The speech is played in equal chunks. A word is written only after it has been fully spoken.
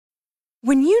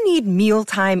When you need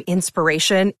mealtime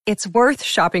inspiration, it's worth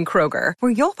shopping Kroger,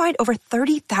 where you'll find over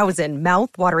 30,000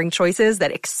 mouth-watering choices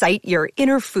that excite your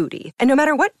inner foodie. And no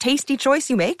matter what tasty choice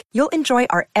you make, you'll enjoy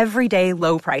our everyday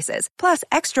low prices, plus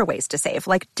extra ways to save,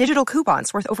 like digital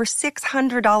coupons worth over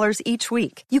 $600 each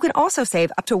week. You can also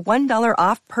save up to $1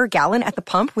 off per gallon at the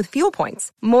pump with fuel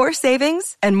points. More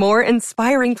savings and more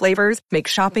inspiring flavors make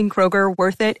shopping Kroger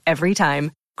worth it every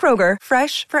time. Kroger,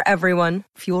 fresh for everyone.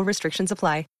 Fuel restrictions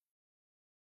apply.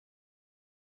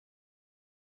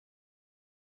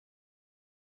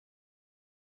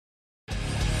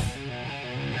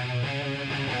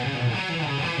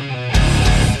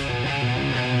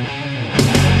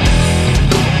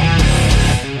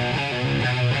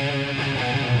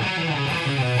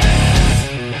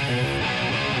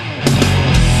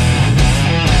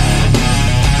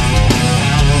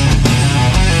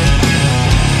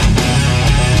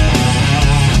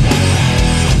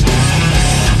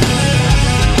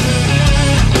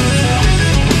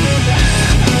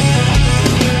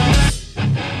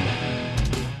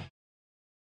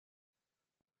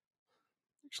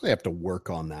 Actually have to work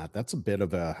on that. That's a bit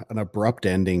of an abrupt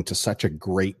ending to such a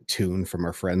great tune from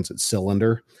our friends at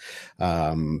Cylinder.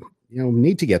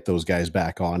 Need to get those guys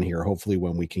back on here. Hopefully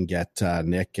when we can get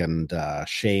Nick and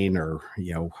Shane or,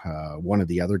 one of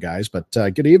the other guys. But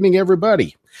good evening,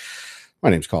 everybody.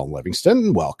 My name's Colin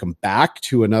Livingston. Welcome back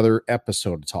to another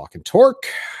episode of Talking Torque.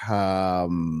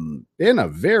 Been a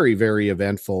very, very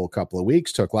eventful couple of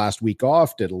weeks. Took last week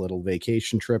off, did a little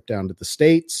vacation trip down to the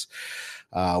States.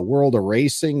 World of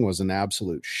Racing was an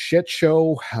absolute shit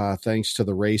show, thanks to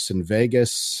the race in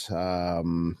Vegas.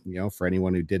 For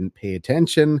anyone who didn't pay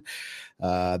attention,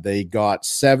 they got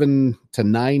 7 to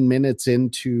 9 minutes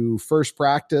into first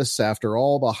practice after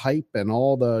all the hype and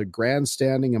all the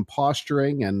grandstanding and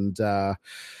posturing. And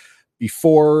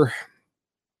before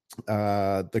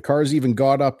the cars even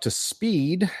got up to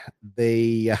speed,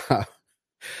 they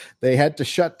had to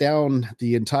shut down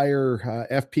the entire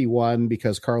FP1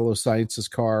 because Carlos Sainz's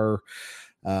car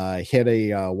hit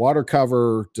a water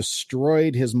cover,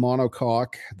 destroyed his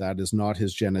monocoque. That is not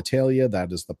his genitalia.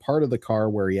 That is the part of the car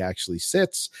where he actually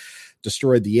sits.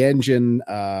 Destroyed the engine,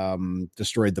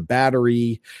 destroyed the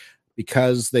battery.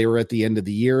 Because they were at the end of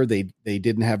the year, they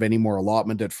didn't have any more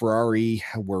allotment at Ferrari.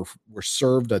 Were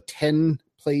served a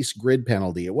 10-place grid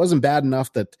penalty. It wasn't bad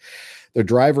enough that their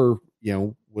driver,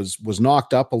 was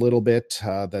knocked up a little bit,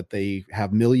 that they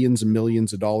have millions and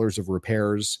millions of dollars of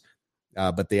repairs,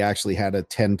 but they actually had a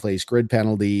 10-place grid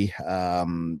penalty.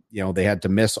 They had to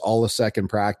miss all of second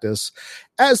practice,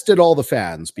 as did all the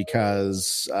fans,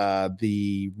 because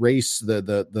the race,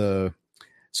 the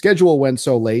schedule went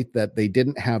so late that they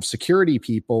didn't have security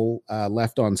people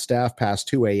left on staff past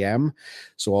 2 a.m.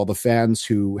 So all the fans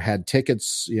who had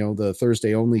tickets, the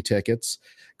Thursday only tickets,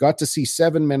 got to see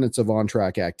 7 minutes of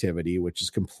on-track activity, which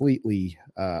is completely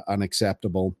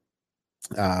unacceptable.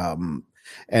 And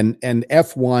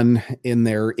F1, in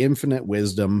their infinite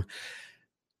wisdom,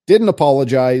 didn't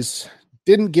apologize,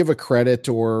 didn't give a credit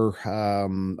or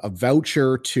a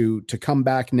voucher to come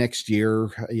back next year,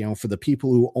 for the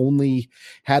people who only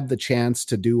had the chance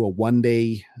to do a one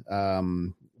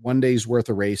day's worth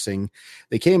of racing.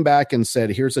 They came back and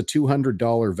said, here's a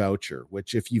 $200 voucher,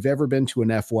 which, if you've ever been to an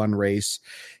F1 race,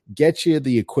 gets you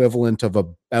the equivalent of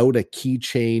about a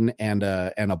keychain and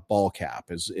a ball cap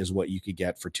is what you could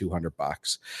get for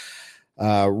 $200.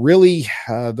 Really,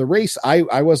 the race,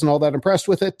 I wasn't all that impressed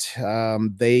with it.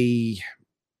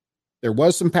 There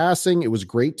was some passing. It was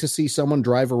great to see someone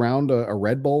drive around a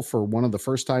Red Bull for one of the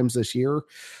first times this year,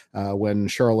 when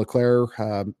Charles Leclerc,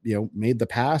 made the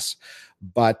pass.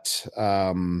 But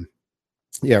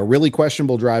really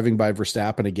questionable driving by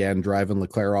Verstappen again, driving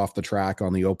Leclerc off the track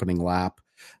on the opening lap.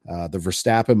 The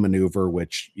Verstappen maneuver,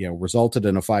 which resulted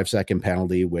in a 5-second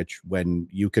penalty, which, when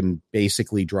you can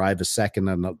basically drive a second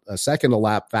a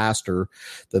lap faster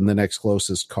than the next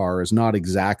closest car, is not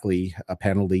exactly a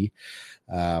penalty.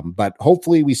 But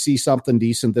hopefully we see something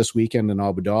decent this weekend in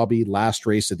Abu Dhabi, last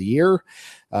race of the year.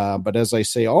 But as I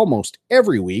say almost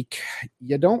every week,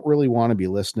 you don't really want to be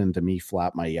listening to me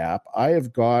flap my yap. I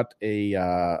have got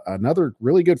another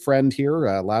really good friend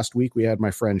here. Last week we had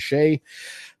my friend Shay.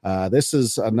 This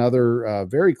is another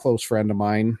very close friend of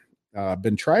mine.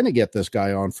 Been trying to get this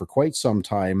guy on for quite some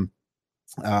time.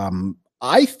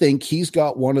 I think he's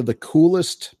got one of the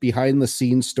coolest behind the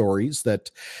scenes stories that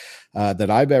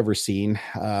I've ever seen.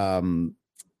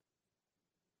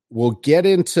 We'll get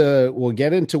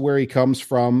into where he comes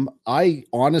from. I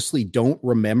honestly don't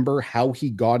remember how he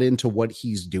got into what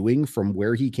he's doing from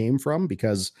where he came from,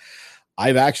 because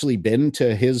I've actually been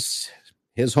to his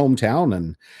hometown,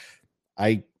 and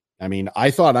I I mean,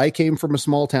 I thought I came from a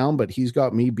small town, but he's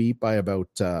got me beat by about,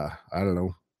 I don't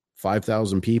know,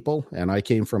 5,000 people. And I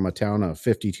came from a town of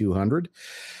 5,200.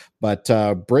 But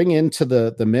bring into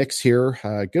the mix here,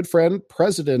 good friend,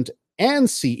 president and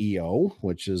CEO,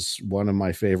 which is one of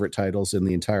my favorite titles in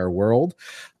the entire world,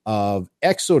 of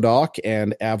ExoDock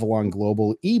and Avalon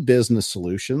Global e-business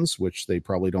solutions, which they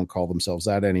probably don't call themselves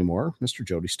that anymore. Mr.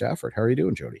 Jodie Stafford. How are you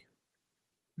doing, Jodie?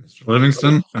 Mr.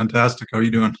 Livingston, fantastic. How are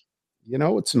you doing? You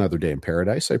know, it's another day in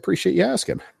paradise. I appreciate you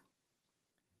asking.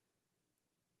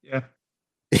 Yeah.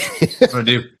 What I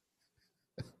do.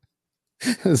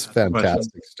 It's a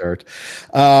fantastic start.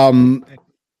 I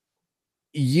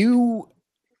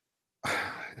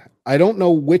don't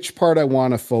know which part I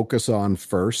want to focus on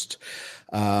first.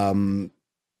 I'm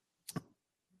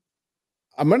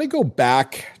going to go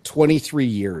back 23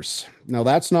 years. Now,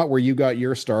 that's not where you got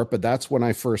your start, but that's when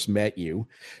I first met you.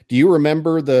 Do you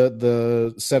remember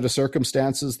the set of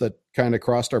circumstances that kind of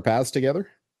crossed our paths together?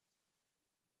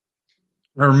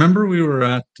 I remember we were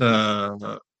at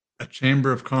a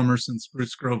Chamber of Commerce in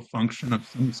Spruce Grove function of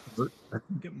some sort. I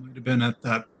think it might have been at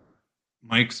that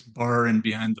Mike's Bar in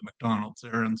behind the McDonald's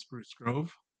there in Spruce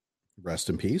Grove. Rest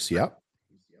in peace. Yep.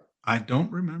 I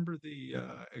don't remember the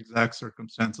exact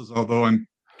circumstances, although I'm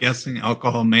guessing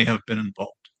alcohol may have been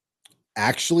involved.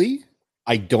 Actually,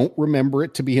 I don't remember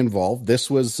it to be involved. This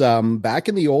was back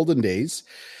in the olden days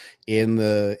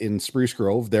in Spruce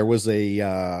Grove. There was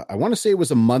I want to say it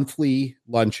was a monthly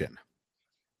luncheon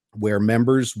where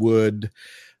members would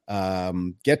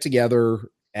get together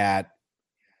at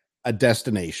a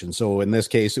destination. So in this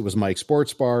case, it was Mike's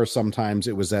Sports Bar. Sometimes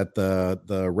it was at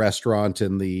the restaurant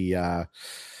in the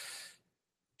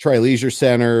Tri-Leisure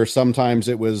Center. Sometimes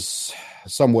it was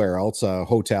somewhere else, a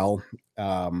hotel.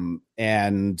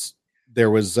 And there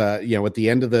was, at the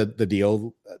end of the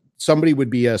deal, somebody would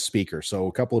be a speaker. So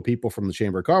a couple of people from the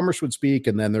Chamber of Commerce would speak,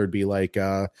 and then there'd be like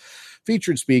a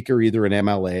featured speaker, either an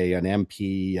MLA, an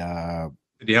MP.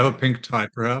 Did you have a pink tie,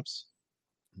 perhaps?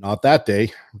 Not that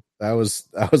day. That was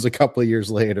a couple of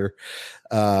years later.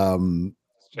 But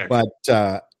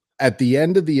at the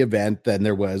end of the event, then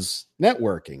there was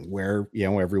networking where,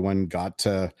 everyone got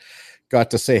to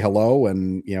say hello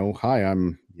and, hi,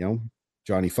 I'm,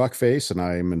 Johnny Fuckface, and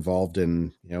I'm involved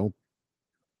in,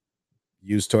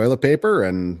 use toilet paper,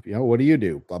 and, what do you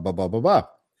do? Blah, blah, blah, blah, blah.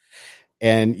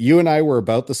 And you and I were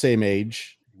about the same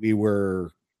age. We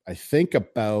were, I think,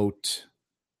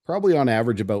 probably on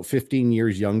average about 15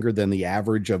 years younger than the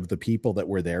average of the people that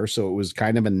were there. So it was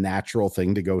kind of a natural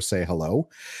thing to go say hello.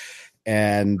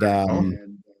 And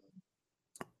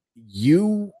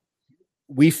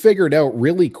we figured out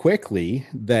really quickly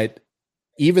that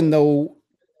even though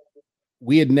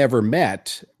we had never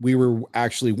met, we were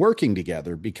actually working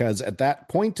together, because at that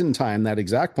point in time, that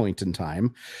exact point in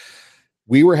time,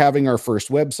 we were having our first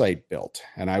website built.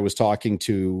 And I was talking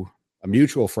to a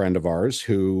mutual friend of ours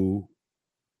who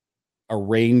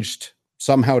arranged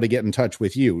somehow to get in touch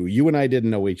with you. You and I didn't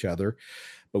know each other,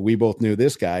 but we both knew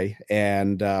this guy.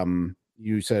 And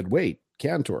you said, wait,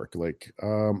 Cantork,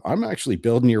 I'm actually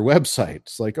building your website.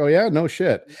 It's like, oh yeah, no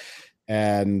shit.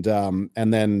 And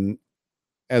then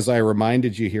as I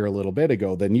reminded you here a little bit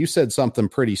ago, then you said something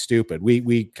pretty stupid.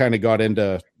 We kind of got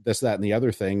into this, that, and the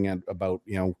other thing, and about,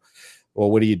 well,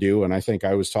 what do you do? And I think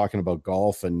I was talking about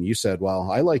golf, and you said,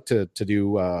 well, I like to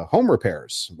do home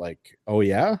repairs. Like, oh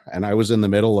yeah. And I was in the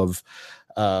middle of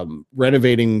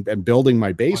renovating and building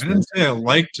my basement. I didn't say I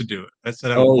like to do it. I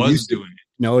said I was doing it.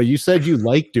 No, you said you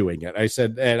like doing it. I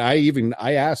said, and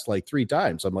I asked like 3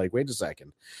 times. I'm like, wait a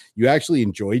second. You actually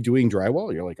enjoy doing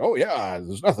drywall? You're like, oh yeah,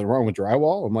 there's nothing wrong with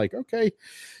drywall. I'm like, okay.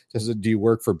 Do you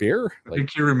work for beer? I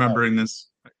think you're remembering this.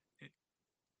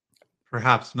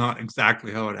 Perhaps not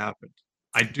exactly how it happened.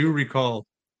 I do recall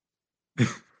the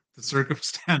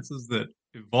circumstances that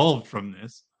evolved from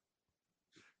this,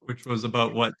 which was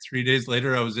about 3 days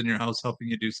later, I was in your house helping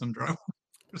you do some drywall.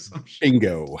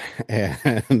 Bingo.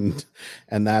 And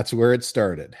that's where it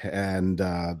started. And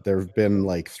there have been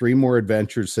like 3 more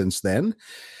adventures since then.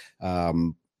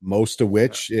 Most of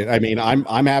which, I mean,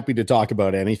 I'm happy to talk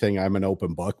about anything. I'm an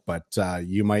open book, but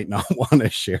you might not want to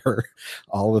share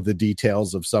all of the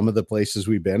details of some of the places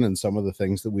we've been and some of the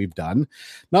things that we've done,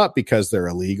 not because they're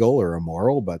illegal or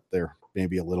immoral, but they're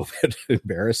maybe a little bit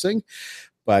embarrassing.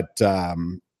 But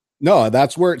no,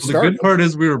 that's where it started. The good part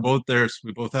is we were both there, so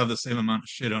we both have the same amount of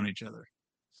shit on each other.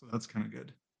 So that's kind of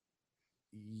good.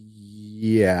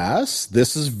 Yes,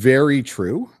 this is very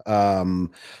true.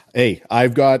 Hey,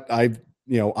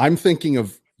 I'm thinking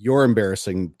of your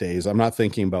embarrassing days. I'm not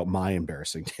thinking about my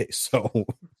embarrassing days. So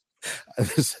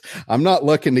I'm not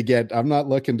looking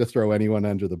to throw anyone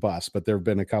under the bus, but there've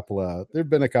been a couple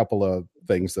of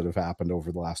things that have happened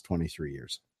over the last 23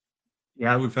 years.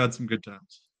 Yeah, we've had some good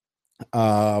times.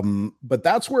 But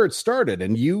that's where it started.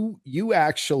 And you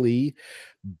actually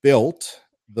built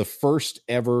the first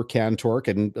ever Cantork.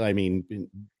 And I mean,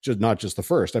 just not just the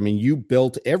first. I mean, you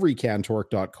built every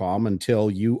Cantork.com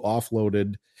until you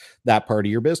offloaded that part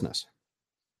of your business.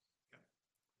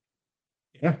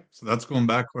 Yeah, so that's going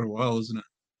back quite a while, isn't it?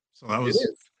 So that It was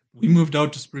is. we moved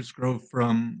out to Spruce Grove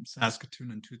from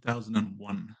Saskatoon in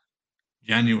 2001,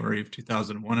 January of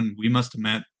 2001, and we must have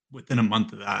met within a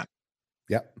month of that.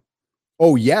 Yeah.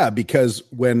 Oh yeah, because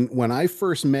when I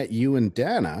first met you and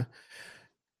Dana,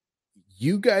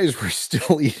 you guys were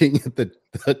still eating at the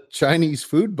Chinese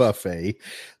food buffet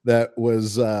that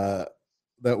was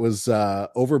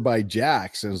over by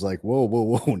Jack's, and it was like,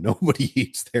 whoa, nobody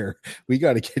eats there. We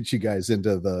got to get you guys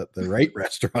into the right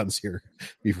restaurants here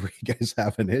before you guys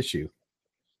have an issue.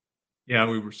 Yeah,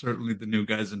 we were certainly the new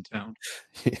guys in town.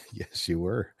 Yes, you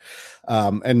were.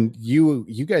 And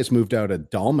you guys moved out of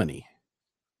Dalmany.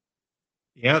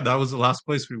 Yeah, that was the last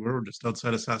place we were just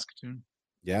outside of Saskatoon.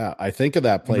 Yeah, I think of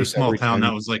that We were a place small every town that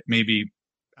time. was like maybe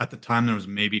at the time there was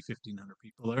maybe 1,500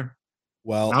 people there.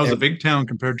 Well, That was a big town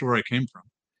compared to where I came from.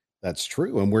 that's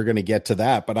true, and we're going to get to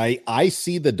that. But I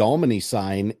see the Dalmany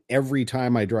sign every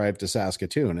time I drive to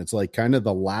Saskatoon. It's like kind of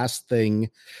the last thing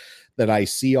that I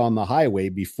see on the highway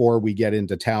before we get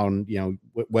into town. You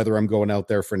know, whether I'm going out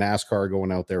there for NASCAR,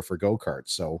 going out there for go karts.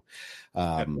 So,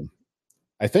 Yeah.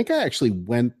 I think I actually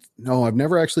went. No, I've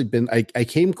never actually been. I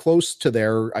came close to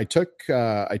there. I took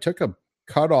a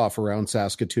cutoff around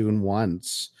Saskatoon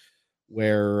once,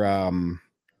 where I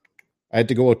had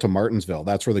to go out to Martinsville.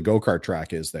 That's where the go kart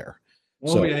track is there.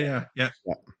 Oh So yeah. yeah,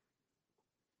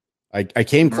 I The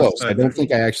came north close. I side don't there.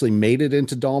 think I actually made it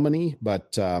into Dalmany,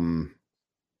 but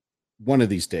one of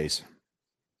these days.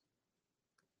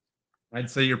 I'd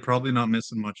say you're probably not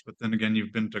missing much, but then again,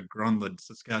 you've been to Gronlid,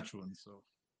 Saskatchewan, so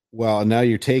Well, now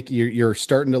you're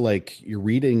starting to like you're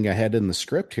reading ahead in the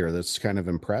script here. That's kind of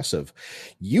impressive.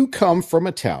 You come from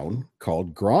a town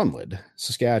called Gronlid,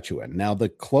 Saskatchewan. Now, the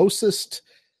closest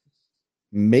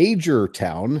major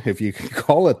town, if you can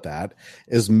call it that,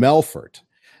 is Melfort.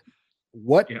 yeah.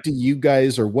 What did you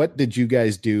guys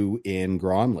do in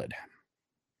Gronlid?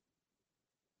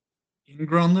 In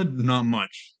Gronlid, not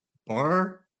much.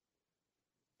 Bar,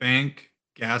 bank,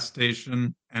 gas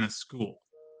station, and a school.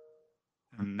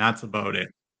 And that's about it.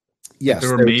 I think there Yes,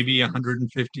 were there's maybe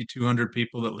 150, 200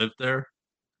 people that lived there.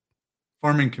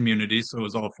 Farming community, so it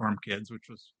was all farm kids, which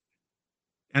was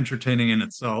entertaining in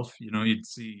itself. You know, you'd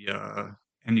see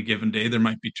any given day there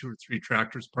might be two or three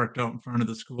tractors parked out in front of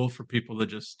the school for people that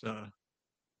just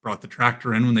brought the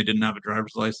tractor in when they didn't have a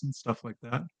driver's license, stuff like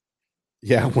that.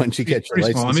 yeah, once you get your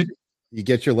Pretty small. I license, mean, you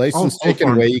get your license all taken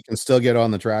farm away, kids. you can still get on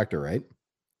the tractor, right?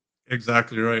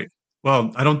 Exactly right.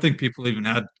 Well, I don't think people even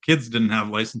had kids didn't have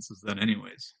licenses then,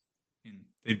 anyways. I mean,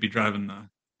 they'd be driving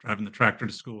the tractor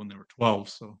to school when they were 12.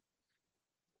 So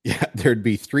Yeah, there'd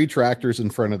be 3 tractors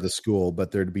in front of the school, but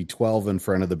there'd be 12 in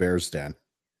front of the Bears den.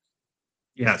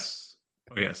 yes,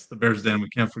 oh yes, the Bears Den. We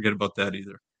can't forget about that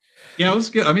either. Yeah, it was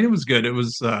good. I mean, it was good. It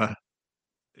was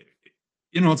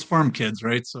it's farm kids,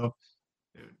 right? So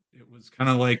it was kind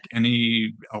of like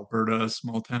any Alberta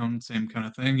small town, same kind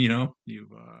of thing. You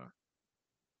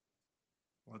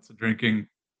lots of drinking,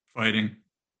 fighting,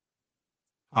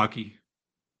 hockey,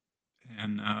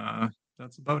 and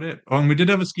that's about it. Oh, and we did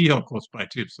have a ski hill close by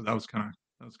too, so that was kind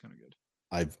of good.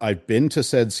 I've been to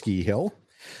said ski hill,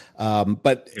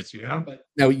 but Yes, you have.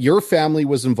 now your family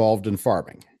was involved in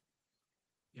farming.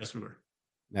 Yes, we were.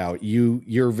 Now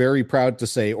you're very proud to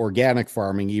say organic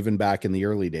farming, even back in the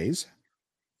early days.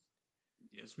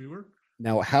 Yes, we were.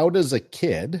 Now, how does a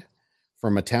kid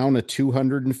from a town of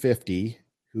 250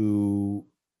 who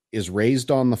is raised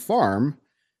on the farm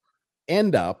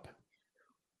end up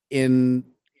in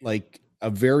like a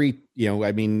very,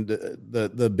 I mean,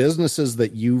 the businesses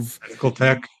that Medical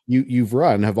tech. you've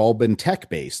run have all been tech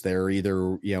based. They're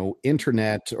either,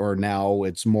 internet, or now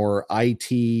it's more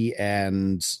IT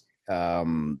and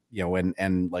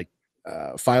and like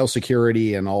file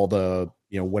security and all the,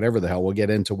 whatever the hell. We'll get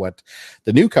into what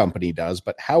the new company does,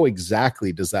 but how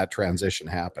exactly does that transition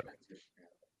happen?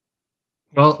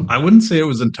 Well, I wouldn't say it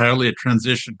was entirely a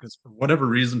transition because for whatever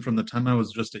reason, from the time I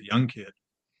was just a young kid,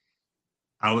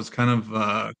 I was kind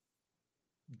of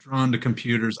drawn to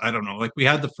computers. I don't know. Like we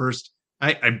had the first.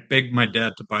 I begged my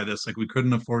dad to buy this. Like we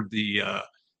couldn't afford the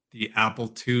Apple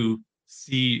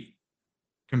IIc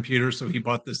computer, so he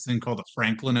bought this thing called a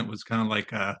Franklin. It was kind of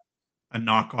like a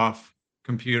knockoff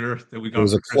computer that we It got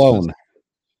was for a Christmas. clone.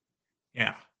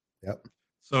 Yeah. Yep.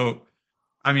 So,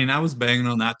 I mean, I was banging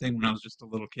on that thing when I was just a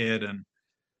little kid, and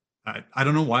I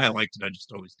don't know why I liked it. I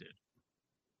just always did.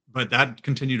 But that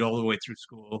continued all the way through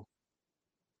school.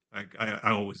 Like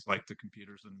I always liked the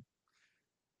computers and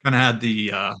kind of had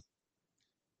the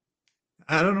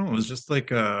I don't know, it was just like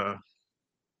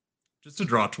just a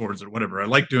draw towards it, whatever. I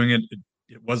liked doing it.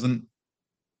 It wasn't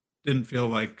didn't feel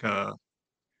like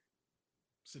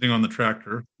sitting on the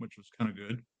tractor, which was kind of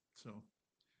good. So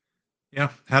yeah,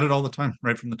 had it all the time,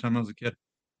 right from the time I was a kid.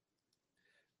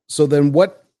 So then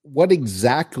what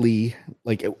exactly,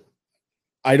 like,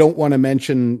 I don't want to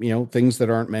mention, things that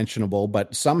aren't mentionable,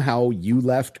 but somehow you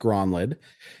left Gronlid.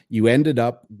 You ended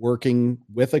up working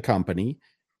with a company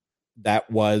that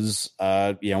was,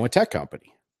 a tech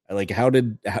company. Like,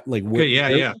 like, Okay, yeah,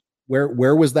 yeah.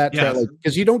 where was that Yes. like,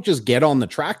 because you don't just get on the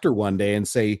tractor one day and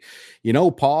say,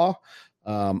 Pa,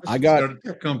 I should start a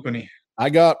tech company. I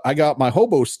got my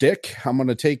hobo stick. I'm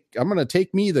gonna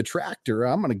take me the tractor.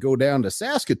 I'm gonna go down to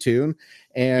Saskatoon,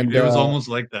 and It was almost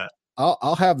like that.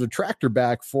 I'll have the tractor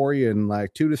back for you in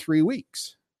like 2 to 3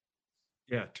 weeks.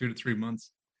 Yeah, 2 to 3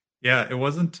 months. Yeah, it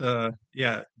wasn't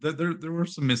yeah, there were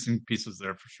some missing pieces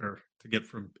there for sure to get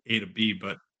from A to B,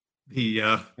 but the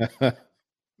that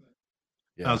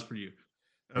Yeah. was for you.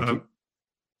 Thank Uh you.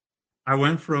 I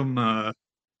went from how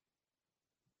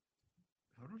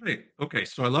did I okay,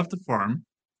 so I left the farm.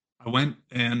 I went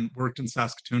and worked in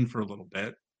Saskatoon for a little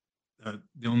bit.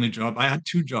 The only job I had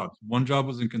two jobs. One job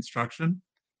was in construction,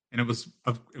 and it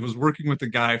was working with a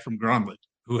guy from Gronlid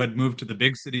who had moved to the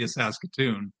big city of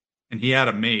Saskatoon, and he had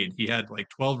a maid. He had like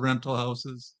 12 rental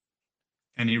houses,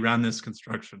 and he ran this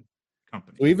construction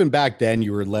company. So even back then,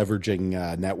 you were leveraging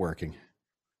networking.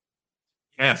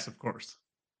 Yes, of course.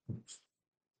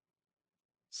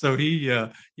 So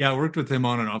yeah, I worked with him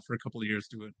on and off for a couple of years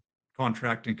doing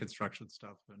contracting construction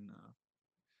stuff and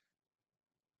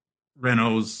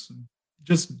renos,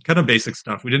 just kind of basic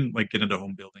stuff. We didn't like get into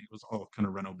home building. It was all kind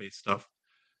of reno based stuff.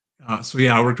 So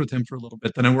yeah, I worked with him for a little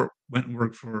bit. Then went and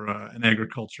worked for an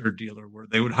agriculture dealer where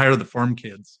they would hire the farm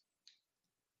kids.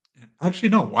 And actually,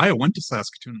 no, why I went to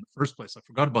Saskatoon in the first place, I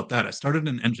forgot about that. I started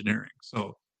in engineering.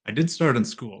 So I did start in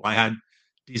school. I had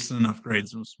decent enough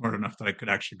grades and was smart enough that I could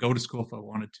actually go to school if I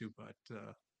wanted to, but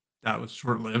that was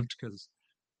short lived because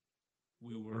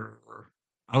we were,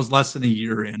 I was less than a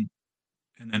year in,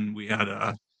 and then we had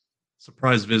a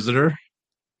surprise visitor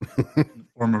in the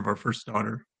form of our first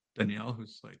daughter, Danielle,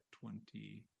 who's like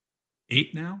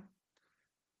 28 now.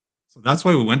 So that's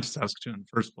why we went to Saskatoon in the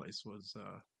first place was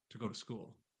to go to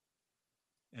school.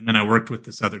 And then I worked with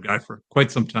this other guy for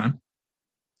quite some time.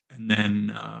 And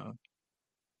then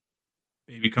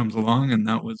baby comes along, and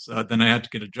that was then I had to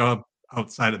get a job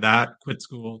outside of that. Quit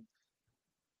school,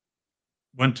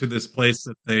 went to this place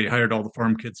that they hired all the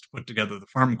farm kids to put together the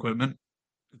farm equipment.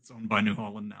 It's owned by New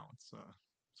Holland now. It's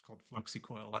called Flexi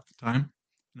Coil at the time,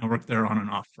 and I worked there on and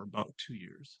off for about 2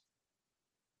 years.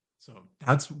 So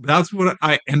that's what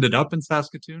I ended up in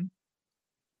Saskatoon.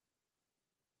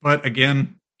 But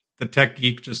again, the tech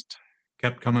geek just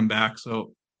kept coming back.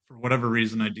 So for whatever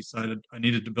reason, I decided I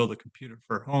needed to build a computer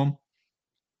for home.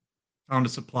 Found a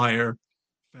supplier.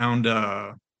 Found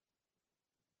well,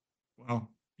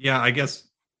 yeah, I guess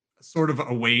sort of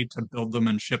a way to build them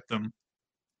and ship them.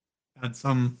 Had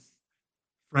some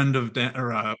friend of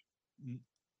or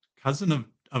cousin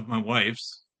of my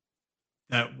wife's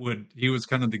that would he was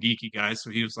kind of the geeky guy, so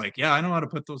he was like, "Yeah, I know how to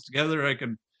put those together. I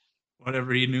can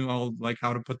whatever he knew all like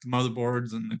how to put the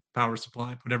motherboards and the power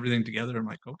supply, put everything together." I'm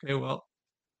like, "Okay, well,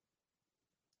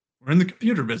 we're in the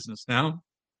computer business now."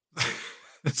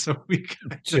 So we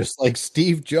kind of Just like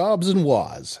Steve Jobs and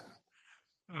Woz.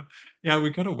 yeah,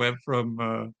 we kind of went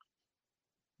from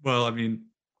well, I mean,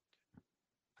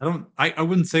 I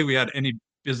wouldn't say we had any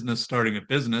business starting a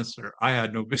business or I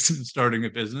had no business starting a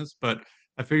business, but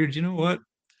I figured, you know what?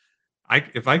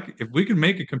 If we can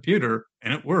make a computer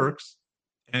and it works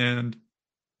and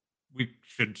we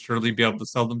should surely be able to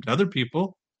sell them to other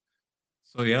people.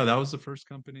 So yeah, that was the first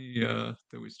company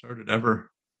that we started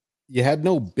ever. You had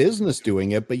no business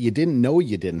doing it, but you didn't know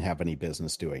you didn't have any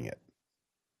business doing it.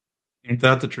 Ain't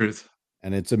that the truth?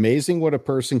 And it's amazing what a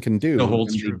person can Still do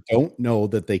holds when they true. don't know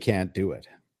that they can't do it.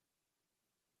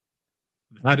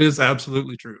 That is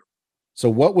absolutely true. So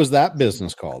what was that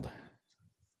business called?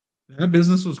 That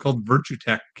business was called Virtue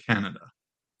Tech Canada.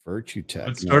 Virtue So it Tech.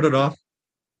 No. started off,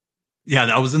 yeah,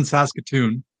 that was in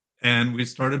Saskatoon, and we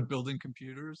started building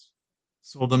computers,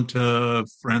 sold them to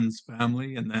friends,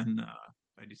 family, and then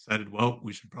I decided, well,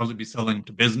 we should probably be selling them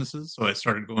to businesses. So I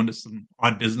started going to some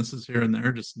odd businesses here and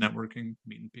there, just networking,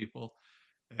 meeting people,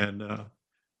 and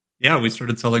yeah, we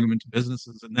started selling them into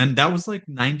businesses, and then that was like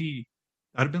 90.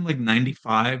 that'd have been like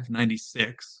 95,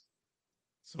 96.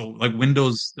 So like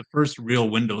Windows, the first real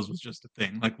Windows was just a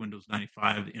thing, like Windows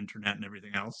 95, the internet and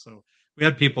everything else. So we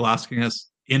had people asking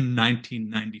us in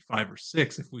 1995 or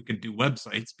 6 if we could do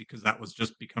websites because that was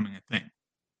just becoming a thing.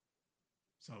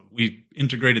 So we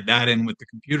integrated that in with the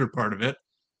computer part of it.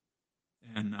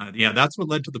 And yeah, that's what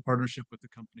led to the partnership with the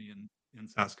company in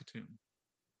Saskatoon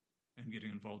and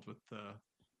getting involved with a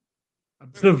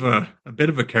bit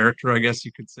of a character, I guess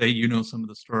you could say. You know some of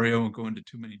the story. I won't go into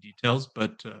too many details,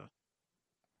 but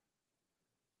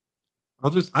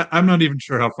I'm not even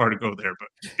sure how far to go there, but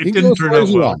You it can go didn't as turn far as out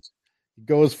you well. want.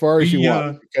 Go as far as you We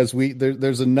want because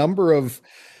there's a number of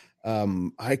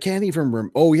I can't even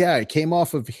remember. Oh yeah, it came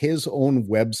off of his own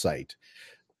website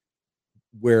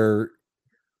where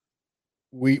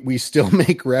we still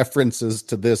make references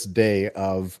to this day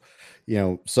of,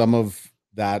 some of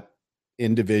that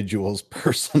individual's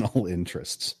personal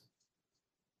interests.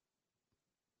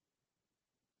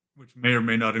 which may or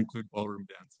may not include ballroom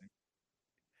dancing.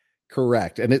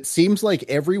 Correct. And it seems like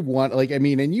everyone, like, I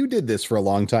mean, and you did this for a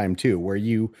long time too, where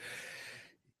you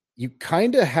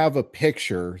kind of have a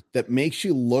picture that makes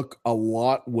you look a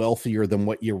lot wealthier than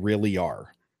what you really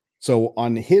are. So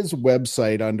on his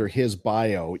website, under his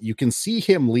bio, you can see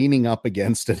him leaning up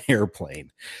against an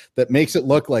airplane that makes it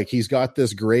look like he's got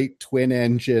this great twin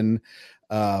engine,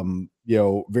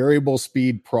 variable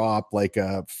speed prop, like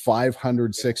a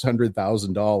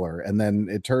 $500,000-$600,000. And then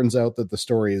it turns out that the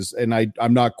story is, and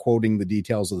I'm not quoting the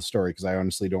details of the story because I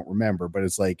honestly don't remember, but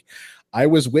it's like, I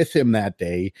was with him that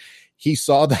day. He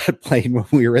saw that plane when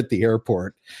we were at the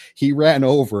airport. He ran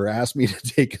over, asked me to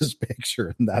take his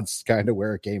picture, and that's kind of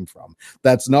where it came from.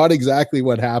 That's not exactly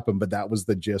what happened, but that was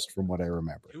the gist from what I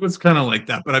remember. It was kind of like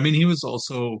that, but I mean, he was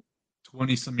also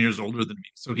 20 some years older than me.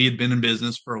 So he had been in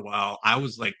business for a while. I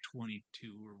was like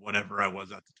 22 or whatever I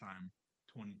was at the time.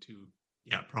 22.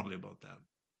 Yeah, probably about that.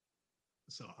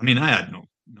 So, I mean, I had no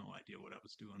idea what I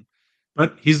was doing.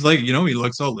 But he's like, he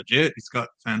looks all legit. He's got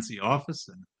fancy office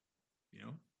and, you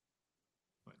know,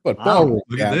 But wow, ballroom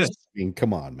look at dance, this. I mean,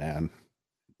 come on, man.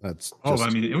 That's Oh, I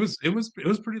just mean, it was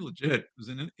pretty legit. It was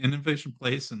an innovation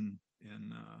place in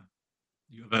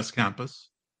U of S campus,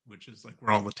 which is like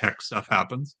where all the tech stuff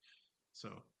happens. So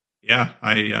yeah,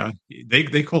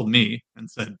 they called me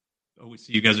and said, "Oh, we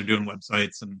see you guys are doing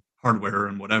websites and hardware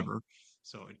and whatever."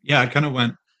 So yeah, I kind of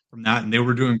went from that, and they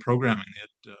were doing programming.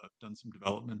 They had done some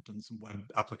development and some web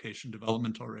application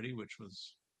development already, which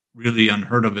was really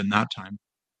unheard of in that time.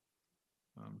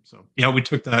 So yeah, we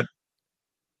took that,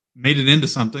 made it into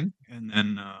something, and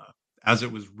then as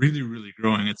it was really really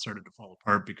growing, it started to fall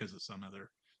apart because of some other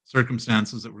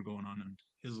circumstances that were going on in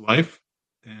his life,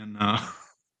 and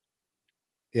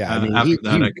yeah. I mean, after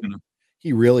that, I kind of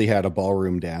he really had a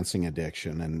ballroom dancing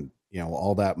addiction, and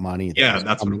all that money that yeah, was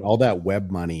that's what coming, it was. all that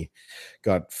web money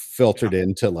got filtered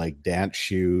into like dance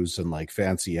shoes and like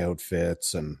fancy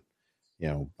outfits and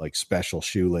like special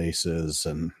shoelaces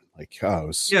and like, oh, it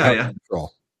was Yeah, out of yeah.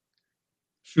 control.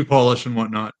 Shoe polish and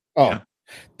whatnot. Oh, Yeah,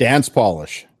 dance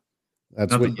polish.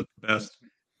 That's what nothing but the best.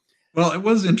 Well, it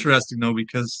was interesting though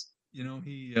because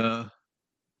he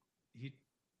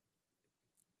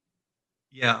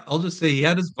yeah, I'll just say he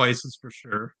had his vices for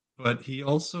sure, but he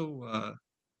also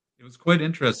it was quite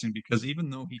interesting because even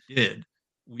though he did,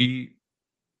 we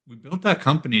we built that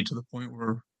company to the point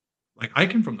where like I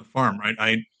came from the farm, right?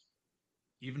 I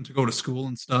even to go to school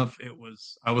and stuff,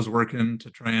 I was working to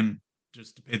try and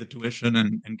just to pay the tuition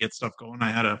and get stuff going.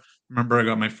 Remember I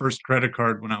got my first credit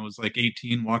card when I was like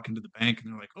 18, walking to the bank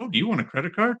and they're like, "Oh, do you want a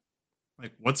credit card?"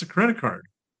 Like, what's a credit card?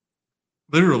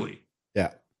 Literally.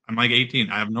 yeah. I'm like 18.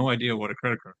 I have no idea what a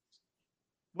credit card is.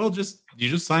 Well, you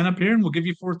just sign up here and we'll give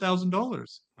you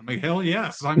 $4,000. I'm like, hell yeah,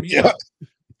 sign me Yeah.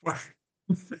 up.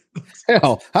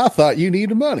 Hell, I thought you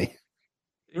needed money.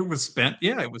 It was spent,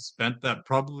 yeah, it was spent that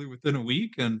probably within a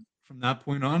week. And from that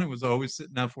point on, it was always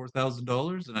sitting at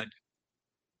 $4,000 and I'd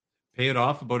pay it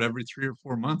off about every 3 or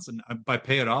 4 months. And by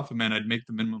pay it off, I meant I'd make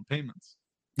the minimum payments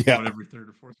Yeah. about every third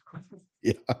or fourth month.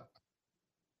 Yeah.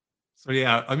 So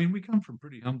yeah, I mean, we come from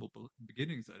pretty humble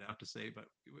beginnings, I'd have to say, but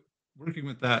working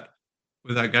with that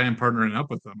guy and partnering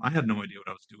up with him, I had no idea what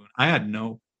I was doing. I had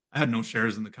no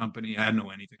shares in the company. I had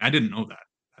no anything. I didn't know that.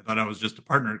 I thought I was just a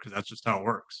partner because that's just how it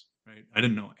works, right? I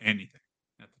didn't know anything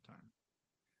at the time.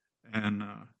 And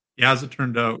yeah, as it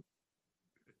turned out,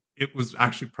 it was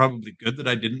actually probably good that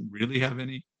I didn't really have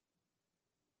any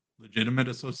legitimate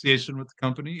association with the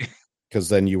company. Because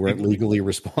then you weren't Legally. legally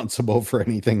responsible for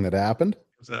anything that happened.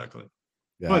 Exactly.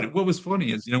 Yeah. But what was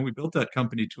funny is, we built that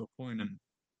company to a point, and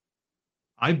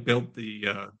I built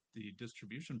the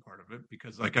distribution part of it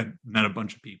because like I met a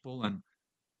bunch of people and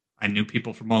I knew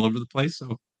people from all over the place.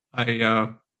 So I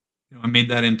made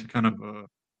that into kind of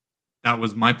that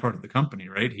was my part of the company,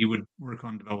 right? He would work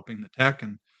on developing the tech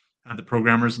and had the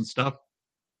programmers and stuff.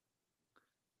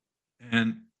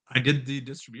 And I did the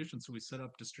distribution. So we set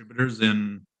up distributors we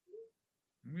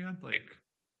had like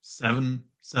seven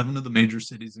of the major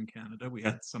cities in Canada. We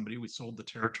had somebody, we sold the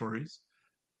territories,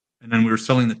 and then we were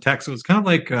selling the tech. So it was kind of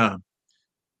like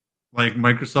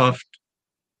Microsoft.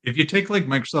 If you take like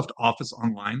Microsoft Office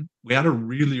Online, we had a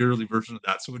really early version of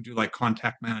that. So we'd do like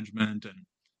contact management, and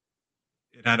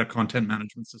it had a content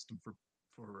management system for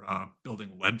building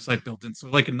a website built in. So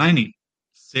like in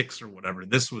 '96 or whatever,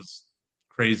 this was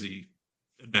crazy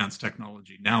advanced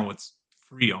technology. Now it's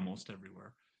free almost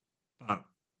everywhere. But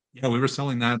yeah, we were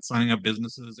selling that, signing up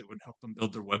businesses. It would help them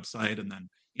build their website and then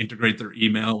integrate their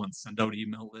email and send out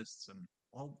email lists and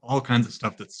all kinds of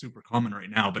stuff that's super common right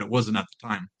now, but it wasn't at the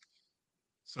time.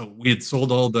 So we had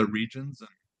sold all the regions, and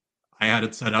I had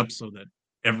it set up so that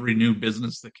every new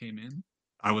business that came in,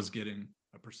 I was getting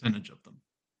a percentage of them.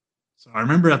 So I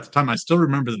remember at the time, I still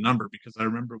remember the number because I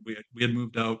remember we had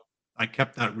moved out. I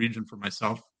kept that region for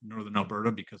myself, Northern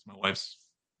Alberta, because my wife's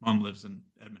mom lives in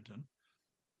Edmonton.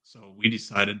 So we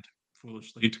decided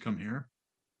foolishly to come here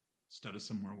instead of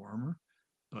somewhere warmer.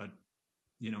 But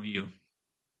you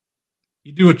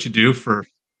do what you do for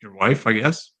your wife, I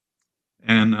guess.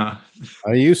 And I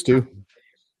used to.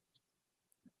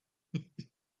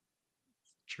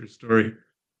 true story.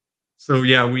 So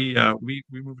yeah, we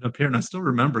moved up here, and I still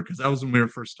remember because that was when we were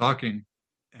first talking,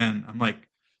 and I'm like,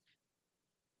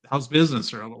 "How's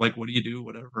business?" Or like, "What do you do?"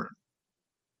 Whatever.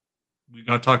 We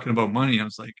got talking about money. I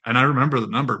was like, and I remember the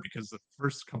number because the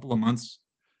first couple of months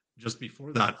just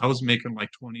before that, I was making like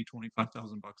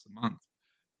 25,000 bucks a month.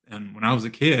 And when I was a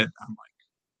kid, I'm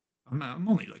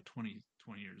only like 20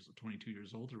 years, 22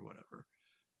 years old or whatever.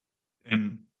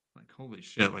 And like, holy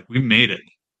shit, like we made it,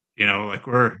 like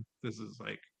this is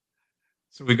like,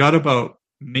 so we got about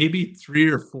maybe 3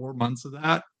 or 4 months of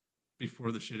that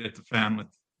before the shit hit the fan with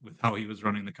how he was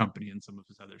running the company and some of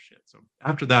his other shit. So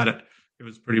after that, it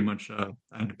was pretty much, I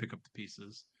had to pick up the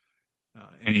pieces.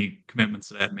 Any commitments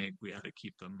that I had made, we had to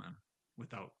keep them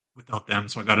without them.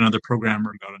 So I got another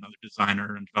programmer, got another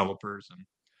designer and developers, and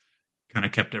kind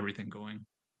of kept everything going.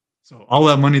 So all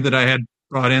that money that I had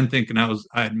brought in, thinking I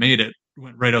had made it,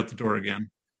 went right out the door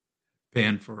again,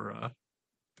 paying for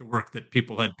the work that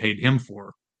people had paid him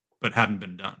for, but hadn't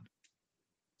been done.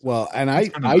 Well, and That's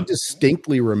I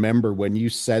distinctly remember when you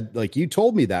said, like, you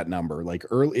told me that number like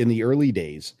early in the early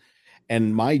days,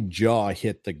 and my jaw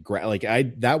hit the ground. Like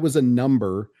that was a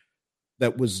number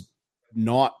that was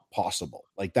not possible.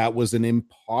 Like that was an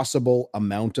impossible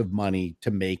amount of money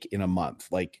to make in a month.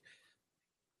 Like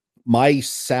my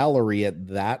salary at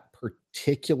that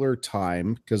particular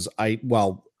time, because by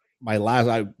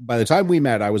the time we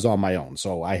met, I was on my own,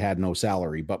 so I had no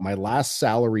salary. But my last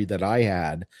salary that I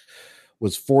had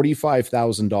was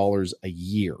 $45,000 a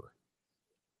year.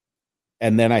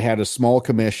 And then I had a small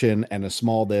commission and a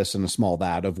small this and a small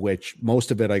that, of which most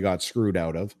of it I got screwed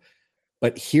out of.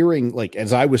 But hearing, like,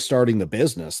 as I was starting the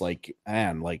business, like,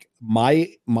 man, like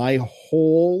my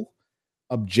whole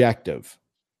objective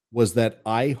was that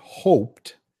I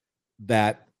hoped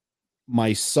that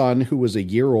my son, who was a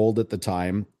year old at the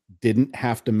time, didn't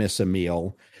have to miss a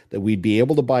meal, that we'd be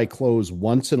able to buy clothes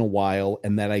once in a while,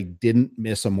 and that I didn't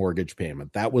miss a mortgage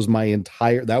payment. That was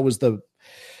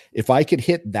if I could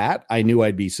hit that, I knew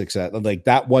I'd be success. Like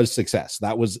that was success.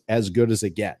 That was as good as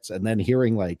it gets. And then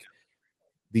hearing like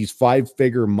these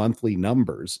 5-figure monthly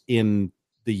numbers in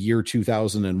the year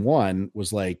 2001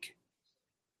 was like,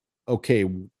 okay,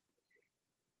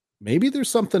 maybe there's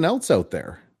something else out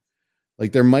there.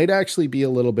 Like there might actually be a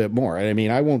little bit more. I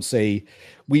mean, I won't say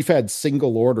we've had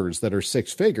single orders that are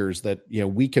 6 figures that,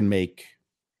 we can make,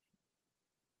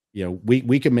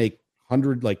 we can make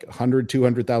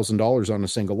 $200,000 on a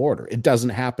single order. It doesn't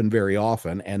happen very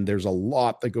often. And there's a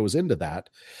lot that goes into that,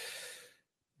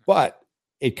 but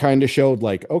it kind of showed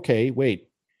like, okay, wait,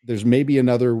 there's maybe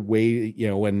another way,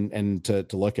 and to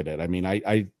look at it. I mean,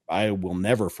 I will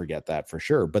never forget that for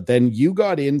sure. But then you'd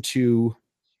already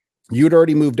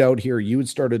moved out here. You had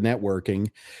started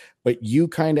networking, but you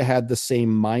kind of had the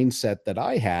same mindset that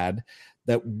I had,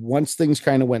 that once things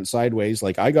kind of went sideways,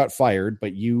 like I got fired,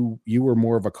 but you were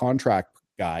more of a contract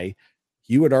guy.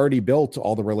 You had already built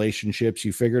all the relationships.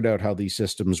 You figured out how these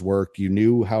systems work. You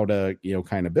knew how to,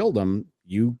 kind of build them.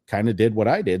 You kind of did what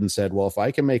I did and said, well, if I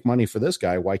can make money for this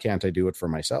guy, why can't I do it for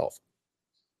myself?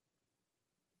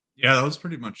 Yeah, that was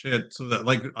pretty much it. So that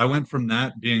like I went from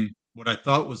that being what I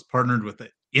thought was partnered with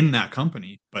it in that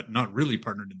company, but not really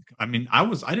partnered in. I mean, I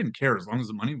didn't care as long as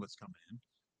the money was coming in.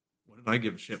 did I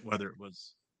give a shit whether it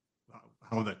was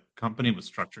how the company was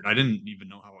structured? I didn't even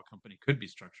know how a company could be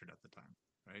structured at the time,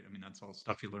 right? I mean, that's all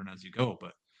stuff you learn as you go.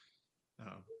 But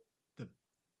uh, the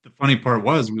the funny part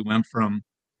was we went from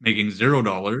making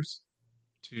 $0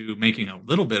 to making a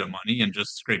little bit of money and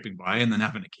just scraping by, and then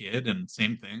having a kid, and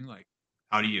same thing. Like,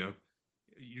 how do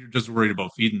you're just worried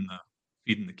about feeding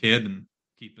the kid and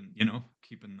keeping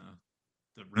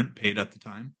the rent paid at the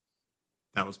time.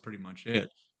 That was pretty much it.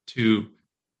 To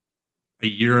a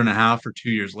year and a half or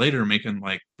 2 years later, making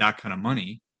like that kind of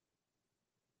money.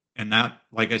 And that,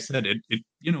 like I said, it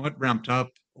ramped up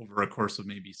over a course of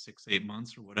maybe 6, 8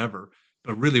 months or whatever.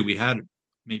 But really, we had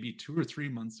maybe 2 or 3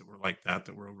 months that were like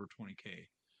that were over 20K.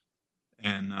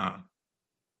 And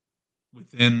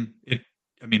within it,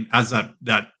 I mean, as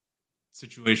that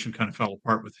situation kind of fell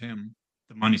apart with him,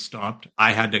 the money stopped.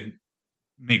 I had to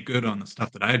make good on the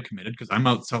stuff that I had committed because I'm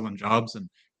out selling jobs and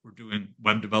we're doing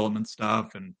web development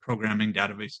stuff and programming,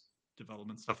 database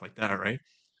development, stuff like that, right?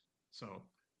 So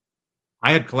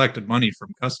I had collected money from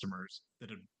customers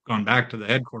that had gone back to the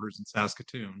headquarters in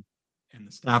Saskatoon, and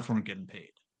the staff weren't getting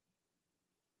paid.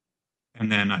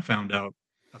 And then I found out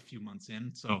a few months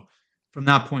in. So from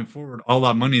that point forward, all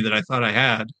that money that I thought I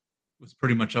had was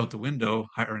pretty much out the window,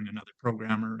 hiring another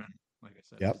programmer and, like I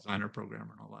said, designer,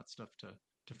 programmer, and all that stuff to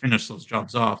finish those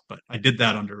jobs off. But I did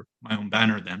that under my own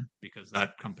banner then, because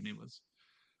that company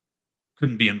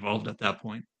couldn't be involved at that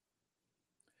point.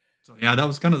 So yeah, that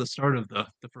was kind of the start of the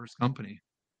first company.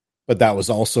 But that was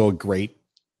also a great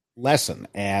lesson.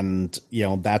 And,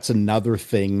 that's another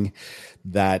thing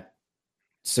that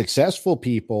successful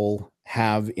people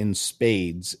have in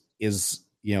spades is,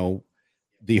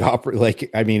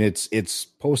 it's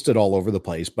posted all over the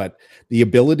place, but the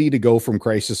ability to go from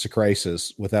crisis to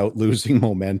crisis without losing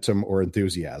momentum or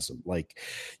enthusiasm. Like,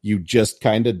 you just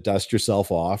kind of dust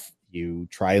yourself off, you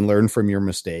try and learn from your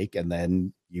mistake, and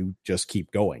then you just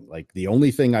keep going. Like, the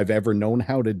only thing I've ever known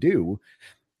how to do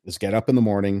is get up in the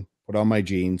morning, put on my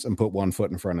jeans, and put one foot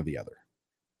in front of the other.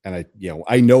 And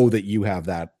I know that you have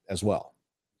that as well.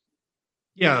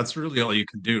 Yeah, that's really all you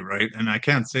can do, right? And I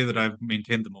can't say that I've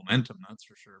maintained the momentum, that's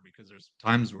for sure, because there's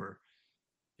times where,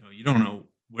 you don't know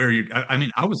where I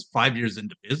mean, I was 5 years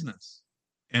into business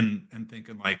and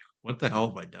thinking like, what the hell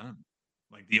have I done?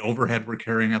 Like, the overhead we're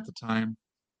carrying at the time,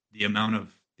 the amount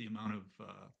of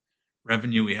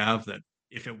revenue we have, that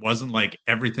if it wasn't like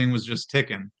everything was just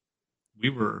ticking, we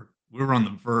were on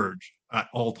the verge at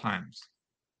all times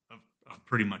of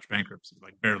pretty much bankruptcy,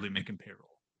 like barely making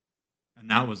payroll. And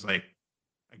that was like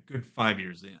a good 5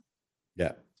 years in.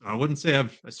 Yeah. So I wouldn't say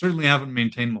I certainly haven't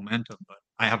maintained momentum, but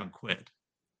I haven't quit.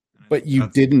 But you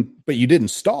didn't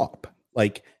stop.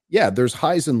 Like, yeah, there's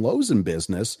highs and lows in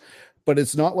business, but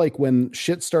it's not like when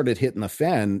shit started hitting the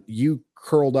fan, you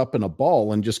curled up in a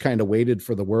ball and just kind of waited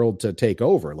for the world to take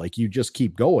over. Like, you just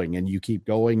keep going and you keep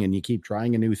going and you keep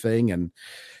trying a new thing. And,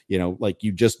 like,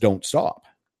 you just don't stop.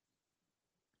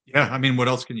 Yeah. I mean, what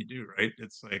else can you do? Right.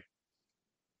 It's like,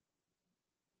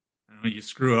 you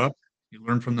screw up, you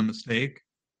learn from the mistake,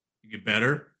 you get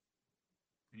better,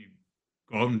 and you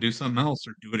go out and do something else,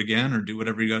 or do it again, or do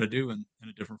whatever you got to do in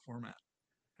a different format.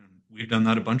 And we've done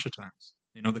that a bunch of times.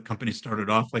 The company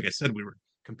started off, like I said, we were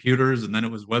computers, and then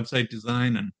it was website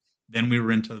design, and then we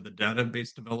were into the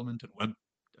database development and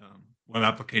web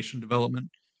application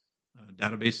development,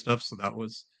 database stuff. So that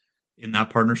was in that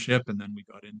partnership, and then we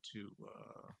got into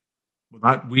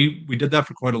we did that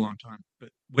for quite a long time.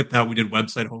 But with that, we did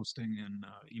website hosting and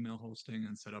email hosting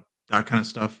and set up that kind of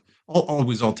stuff.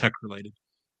 Always all tech related.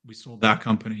 We sold that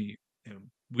company.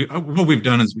 What we've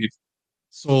done is we've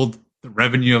sold the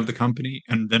revenue of the company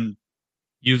and then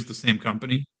used the same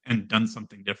company and done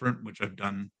something different, which I've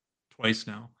done twice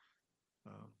now.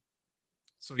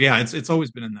 So yeah, it's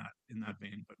always been in that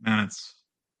vein. But man,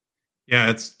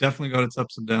 it's definitely got its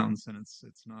ups and downs, and it's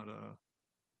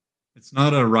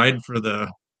not a ride for the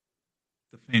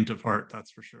faint of heart, that's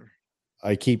for sure.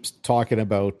 I keep talking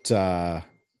about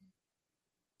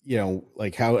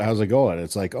like, how's it going?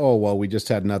 It's like, oh, well, we just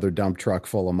had another dump truck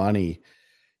full of money,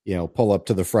 pull up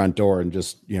to the front door and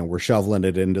just, we're shoveling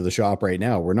it into the shop right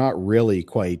now. We're not really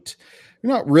quite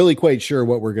sure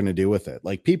what we're going to do with it.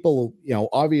 Like, people,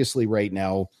 obviously right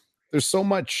now there's so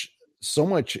much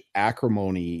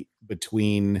acrimony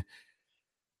between,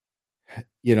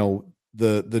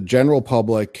 the general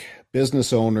public,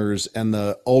 business owners, and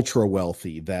the ultra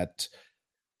wealthy, that,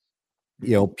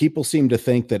 people seem to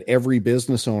think that every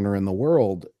business owner in the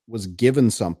world was given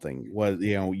something.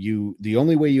 The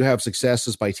only way you have success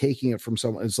is by taking it from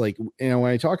someone. It's like, when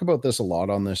I talk about this a lot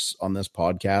on this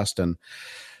podcast, and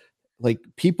like,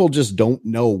 people just don't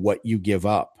know what you give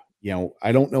up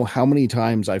I don't know how many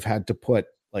times I've had to put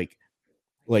like,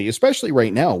 especially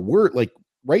right now,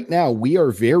 right now we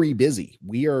are very busy.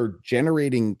 We are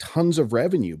generating tons of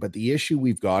revenue, but the issue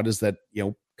we've got is that,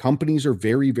 companies are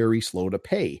very, very slow to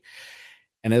pay.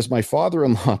 And as my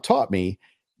father-in-law taught me,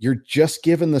 you're just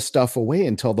giving the stuff away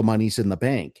until the money's in the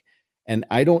bank. And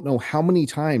I don't know how many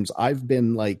times I've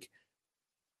been like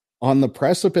on the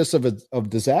precipice of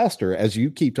disaster, as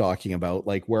you keep talking about,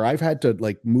 like where I've had to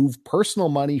like move personal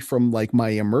money from like my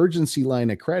emergency line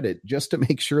of credit just to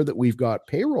make sure that we've got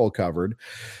payroll covered.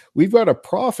 We've got a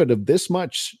profit of this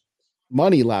much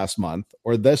money last month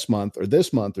or this month or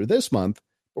this month or this month,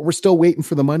 but we're still waiting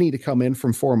for the money to come in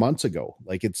from 4 months ago.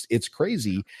 Like it's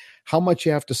crazy how much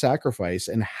you have to sacrifice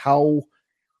and how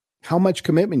much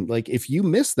commitment. Like if you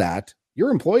miss that, your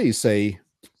employees say,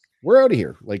 we're out of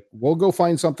here. Like we'll go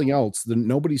find something else. Then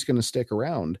nobody's going to stick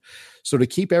around. So to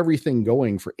keep everything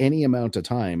going for any amount of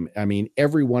time, I mean,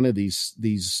 every one of these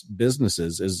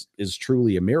businesses is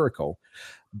truly a miracle.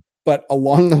 But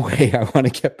along the way, I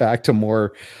want to get back to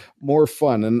more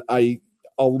fun. And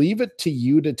I'll leave it to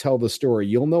you to tell the story.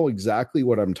 You'll know exactly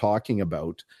what I'm talking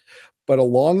about. But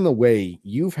along the way,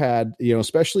 you've had,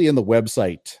 especially in the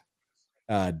website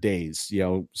days,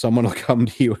 someone will come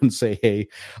to you and say, hey,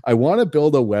 I want to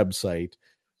build a website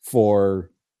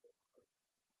for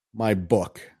my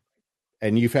book.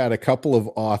 And you've had a couple of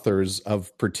authors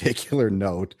of particular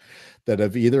note that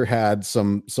have either had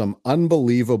some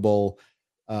unbelievable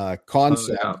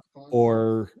concept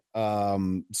or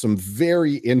some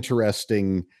very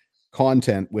interesting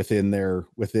content within their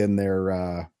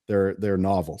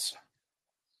novels.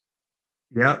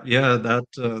 Yeah,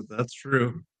 that's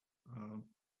true.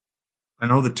 I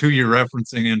know the two you're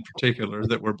referencing in particular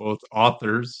that were both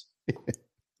authors.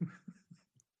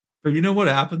 But you know what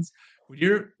happens when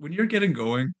you're getting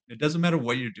going? It doesn't matter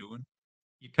what you're doing.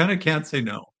 You kind of can't say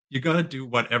no. You got to do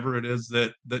whatever it is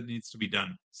that needs to be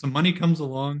done. Some money comes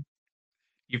along,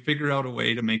 you figure out a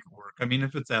way to make it work. I mean,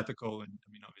 if it's ethical, and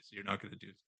I mean, obviously, you're not going to do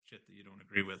shit that you don't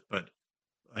agree with. But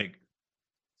like,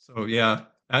 so yeah,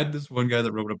 I had this one guy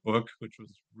that wrote a book, which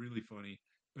was really funny.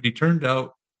 But he turned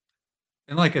out,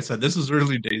 and like I said, this is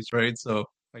early days, right? So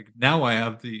like now I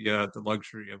have the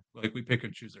luxury of like we pick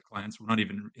and choose our clients. We're not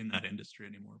even in that industry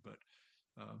anymore. But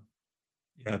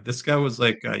yeah, this guy was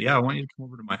like, yeah, I want you to come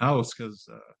over to my house because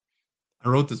I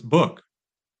wrote this book.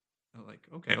 I'm like,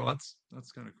 okay, well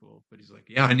that's kind of cool. But he's like,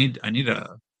 yeah, I need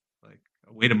a like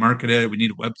a way to market it. We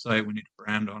need a website. We need a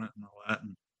brand on it and all that.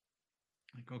 And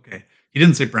I'm like, okay, he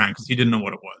didn't say brand because he didn't know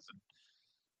what it was.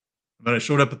 But I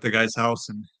showed up at the guy's house,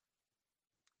 and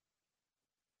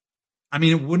I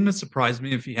mean, it wouldn't have surprised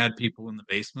me if he had people in the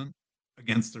basement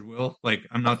against their will. Like,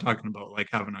 I'm not talking about like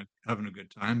having a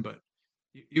good time, but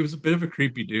he was a bit of a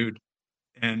creepy dude,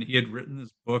 and he had written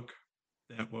this book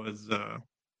that was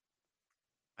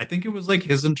I think it was like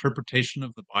his interpretation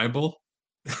of the Bible.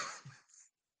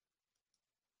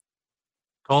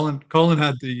 Colin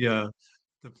had the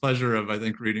pleasure of I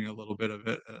think reading a little bit of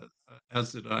it,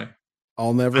 as did I.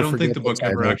 I'll never I don't think forget the book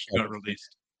ever title, actually got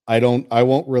released. I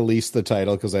won't release the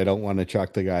title because I don't want to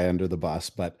chuck the guy under the bus.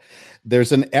 But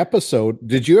there's an episode.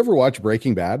 Did you ever watch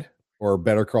Breaking Bad or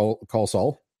Better Call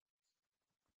Saul?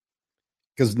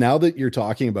 Because now that you're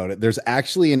talking about it, there's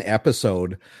actually an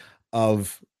episode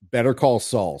of Better Call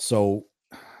Saul. So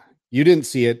you didn't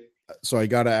see it, so I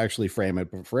got to actually frame it.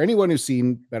 But for anyone who's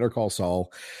seen Better Call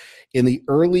Saul, in the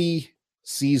early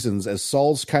seasons, as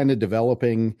Saul's kind of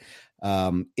developing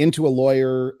into a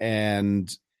lawyer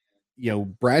and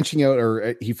branching out,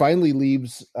 or he finally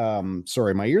leaves.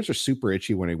 Sorry, my ears are super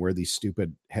itchy when I wear these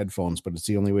stupid headphones, but it's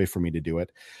the only way for me to do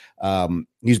it.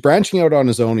 He's branching out on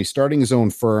his own. He's starting his own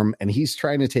firm, and he's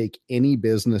trying to take any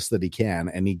business that he can.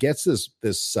 And he gets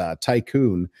this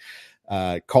tycoon,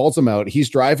 calls him out. He's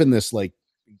driving this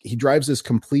he drives this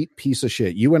complete piece of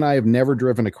shit. You and I have never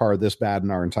driven a car this bad in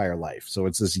our entire life. So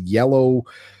it's this yellow,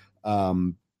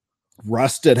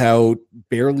 rusted out,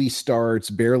 barely starts,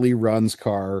 barely runs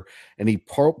car. And he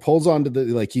pulls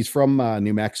onto he's from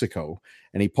New Mexico,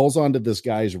 and he pulls onto this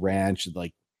guy's ranch,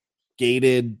 like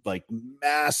gated, like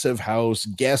massive house,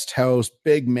 guest house,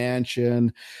 big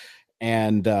mansion.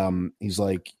 And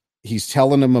he's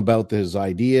telling him about his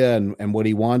idea and what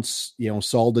he wants,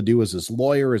 Saul to do as his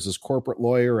lawyer, as his corporate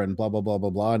lawyer, and blah, blah, blah, blah,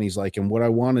 blah. And he's like, and what I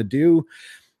want to do,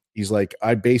 he's like,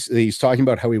 he's talking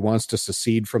about how he wants to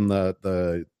secede from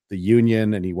the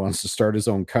union, and he wants to start his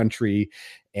own country.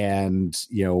 And,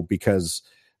 because,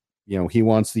 he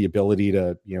wants the ability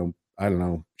to, I don't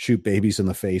know, shoot babies in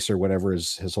the face or whatever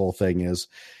his whole thing is.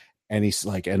 And he's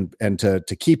like, and to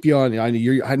keep you on,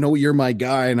 I know you're my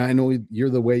guy, and I know you're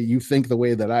the way you think, the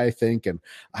way that I think, and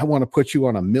I want to put you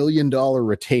on $1 million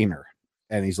retainer.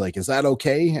 And he's like, is that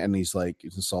okay? And he's like,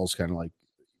 Saul's kind of like,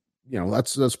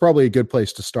 that's probably a good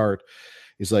place to start.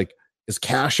 He's like, is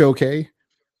cash okay?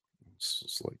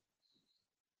 It's like,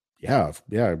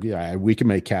 yeah, we can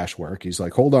make cash work. He's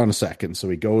like, hold on a second. So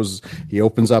he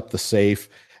opens up the safe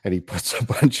and he puts a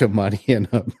bunch of money in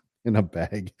a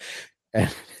bag.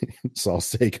 And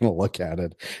Saul's taking a look at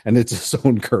it, and it's his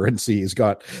own currency. He's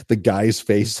got the guy's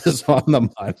faces on the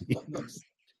money.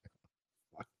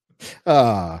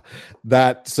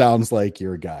 That sounds like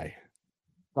your guy.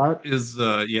 That is,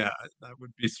 that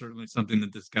would be certainly something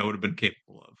that this guy would have been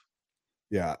capable of.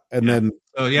 Yeah, and then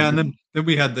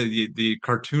we had the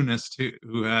cartoonist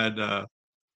who had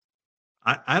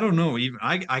I don't know, even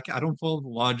I don't follow the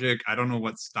logic. I don't know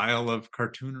what style of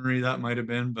cartoonery that might have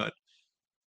been, but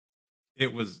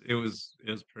it was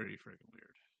pretty freaking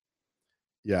weird.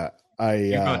 Yeah,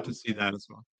 You got to see that as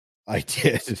well. I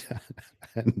did.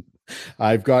 And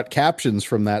I've got captions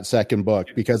from that second book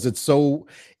because it's so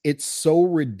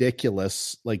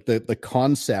ridiculous. Like the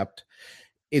concept,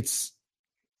 it's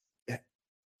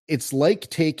like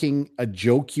taking a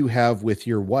joke you have with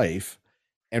your wife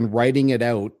and writing it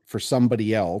out for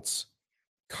somebody else,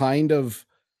 kind of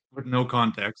with no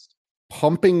context,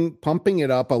 pumping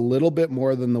it up a little bit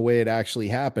more than the way it actually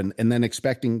happened, and then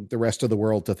expecting the rest of the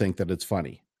world to think that it's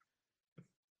funny.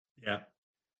 Yeah.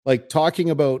 Like talking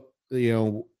about,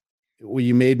 well,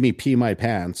 you made me pee my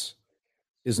pants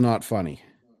is not funny.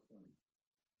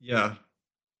 Yeah.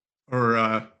 Or,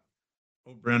 oh,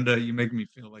 Brenda, you make me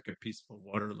feel like a peaceful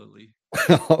water lily.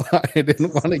 I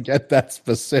didn't want to get that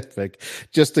specific,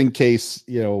 just in case,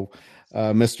 Mr.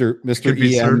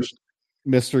 EM,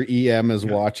 Mr. EM is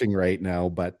watching right now,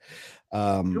 but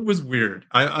it was weird.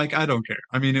 I don't care.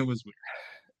 I mean, it was weird.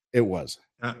 It was.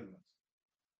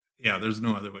 Yeah, there's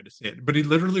no other way to say it. But he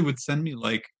literally would send me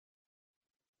like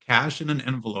cash in an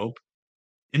envelope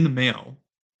in the mail,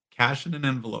 cash in an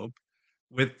envelope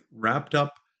with wrapped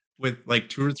up with like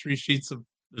 2 or 3 sheets of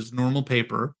this normal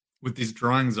paper with these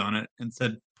drawings on it, and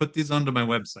said, put these onto my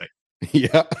website.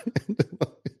 Yeah.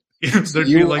 There'd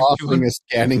be like offering a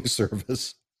scanning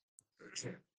service.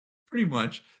 Pretty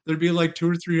much. There'd be like $200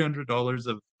 or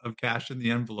 $300 of cash in the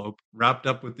envelope wrapped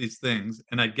up with these things,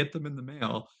 and I'd get them in the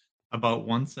mail about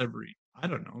once every, I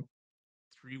don't know,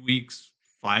 3 weeks,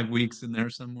 5 weeks in there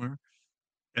somewhere.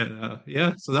 And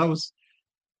so that was,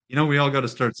 we all got to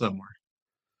start somewhere.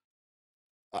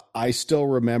 I still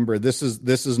remember, this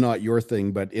is not your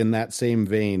thing, but in that same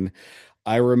vein,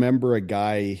 I remember a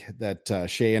guy that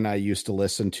Shay and I used to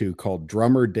listen to called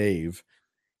Drummer Dave,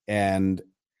 and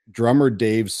Drummer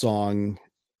Dave's song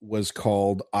was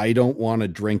called I Don't Want to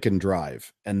Drink and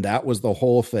Drive. And that was the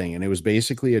whole thing. And it was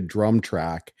basically a drum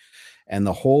track. And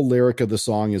the whole lyric of the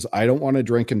song is, I don't want to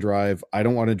drink and drive. I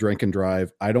don't want to drink and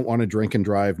drive. I don't want to drink and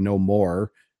drive no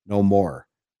more, no more.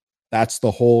 That's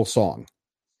the whole song.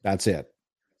 That's it.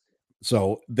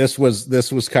 So this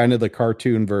was kind of the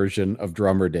cartoon version of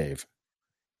Drummer Dave.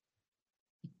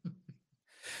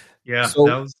 Yeah,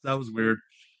 so, that was weird.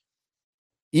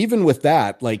 Even with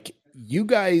that, like, you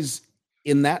guys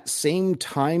in that same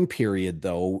time period,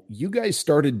 though, you guys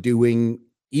started doing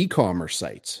e-commerce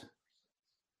sites.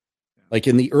 Like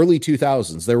in the early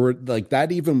 2000s, there were like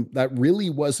that really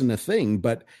wasn't a thing,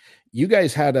 but you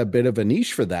guys had a bit of a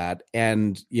niche for that.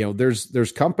 And,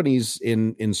 there's companies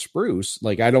in Spruce,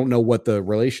 like, I don't know what the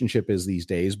relationship is these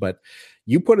days, but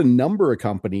you put a number of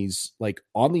companies like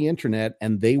on the internet,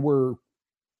 and they were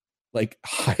like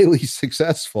highly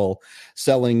successful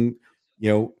selling,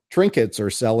 trinkets or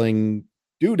selling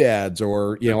doodads,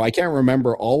 or, I can't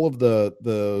remember all of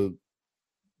the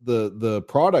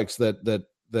products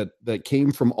that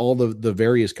came from all the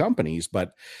various companies,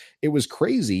 but it was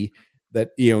crazy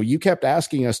that, you kept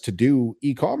asking us to do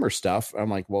e-commerce stuff. I'm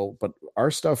like, well, but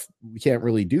our stuff, we can't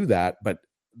really do that. But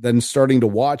then starting to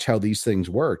watch how these things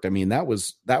worked, I mean, that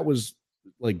was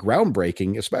like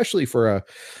groundbreaking, especially for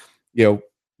a,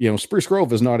 Spruce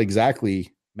Grove is not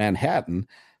exactly Manhattan.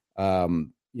 To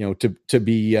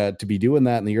be doing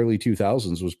that in the early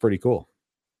 2000s was pretty cool.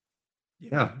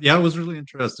 Yeah, it was really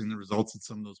interesting, the results that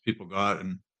some of those people got,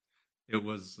 and it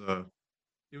was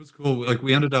cool. Like,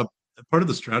 we ended up, part of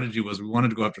the strategy was we wanted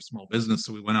to go after small business,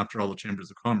 so we went after all the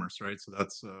chambers of commerce, right? So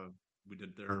that's we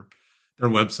did their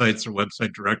websites, their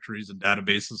website directories and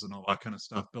databases and all that kind of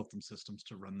stuff. Built them systems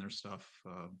to run their stuff,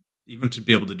 even to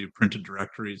be able to do printed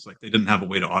directories. Like, they didn't have a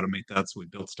way to automate that, so we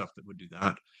built stuff that would do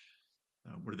that,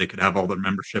 where they could have all their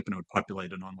membership and it would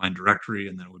populate an online directory,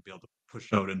 and then it would be able to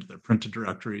push out into their printed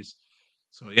directories.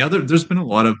 So yeah, there's been a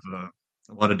lot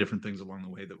of different things along the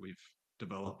way that we've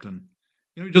developed, and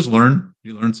you just learn.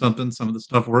 You learn something. Some of the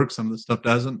stuff works, some of the stuff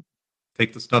doesn't.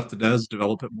 Take the stuff that does,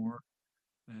 develop it more,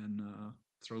 and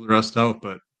throw the rest out.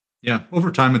 But yeah,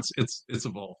 over time, it's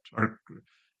evolved.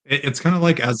 It's kind of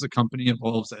like as the company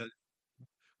evolves.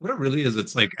 What it really is,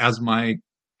 it's like as my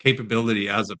capability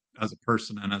as a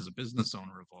person and as a business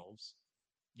owner evolves,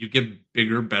 you get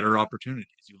bigger, better opportunities.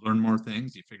 You learn more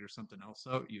things. You figure something else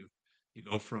out. You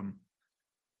go from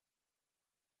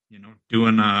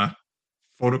doing a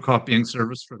photocopying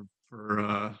service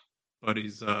for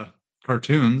buddy's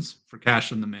cartoons for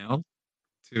cash in the mail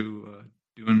to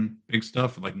doing big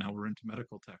stuff. Like now we're into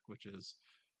medical tech, which is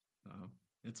uh,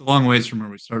 it's a long ways from where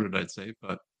we started, I'd say,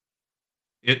 but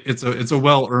it's a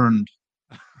well earned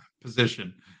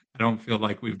position. I don't feel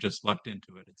like we've just lucked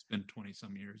into it. It's been 20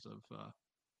 some years of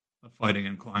fighting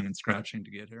and clawing and scratching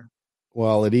to get here.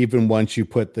 Well, it even once you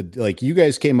put like you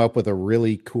guys came up with a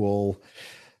really cool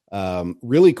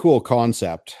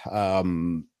concept.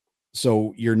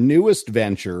 So your newest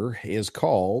venture is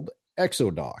called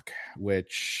ExoDock,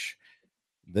 which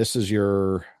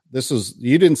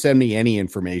you didn't send me any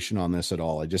information on this at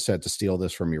all. I just had to steal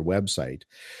this from your website.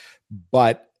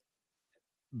 But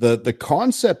the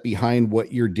concept behind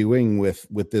what you're doing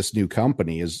with this new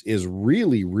company is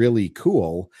really, really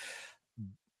cool.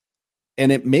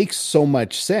 And it makes so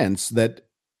much sense that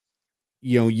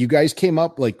you guys came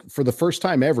up, like, for the first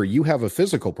time ever, you have a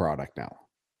physical product now.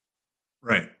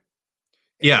 Right.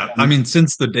 Yeah. I mean,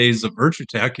 since the days of Virtue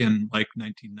Tech in like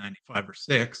 1995 or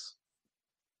six.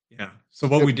 Yeah. So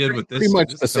what we did with Pretty this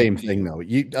much this the same company,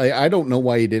 thing, though. I don't know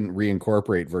why you didn't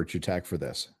reincorporate Virtue Tech for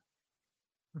this.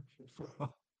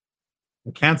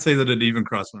 I can't say that it even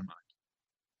crossed my mind,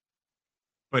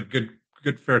 but good,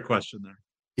 fair question there.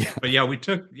 Yeah. But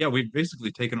yeah, we've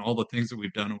basically taken all the things that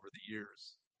we've done over the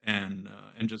years and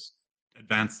just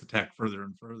advanced the tech further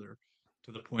and further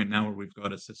to the point now where we've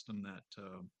got a system that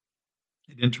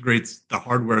it integrates the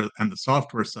hardware and the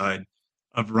software side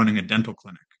of running a dental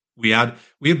clinic. We have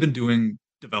been doing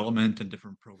development and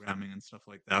different programming and stuff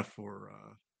like that for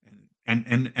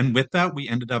and with that we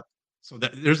ended up, so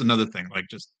that there's another thing, like,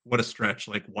 just what a stretch,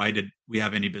 like why did we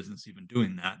have any business even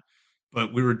doing that?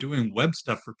 But we were doing web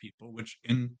stuff for people, which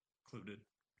included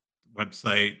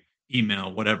website,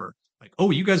 email, whatever. Like, oh,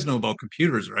 you guys know about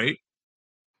computers, right?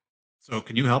 So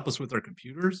can you help us with our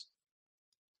computers?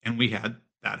 And we had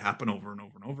that happen over and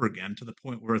over and over again, to the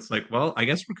point where it's like, well, I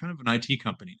guess we're kind of an IT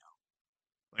company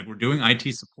now. Like, we're doing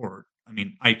IT support. I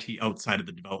mean, IT outside of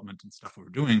the development and stuff we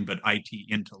were doing, but IT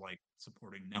into like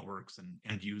supporting networks and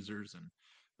end users and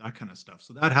that kind of stuff.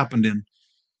 So that happened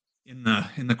in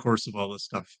the course of all this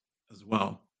stuff as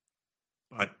well.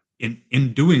 But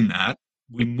in doing that,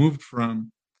 we moved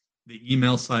from the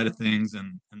email side of things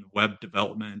and the web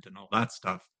development and all that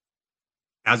stuff.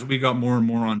 As we got more and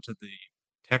more onto the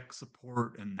tech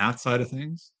support and that side of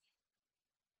things,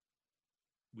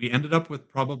 we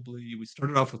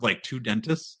started off with like two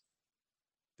dentists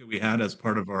that we had as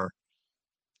part of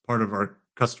our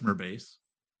customer base.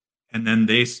 And then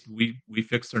we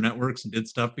fixed our networks and did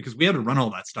stuff because we had to run all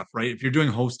that stuff, right? If you're doing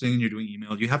hosting and you're doing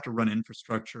email, you have to run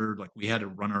infrastructure. Like, we had to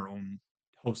run our own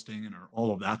hosting and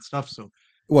all of that stuff. So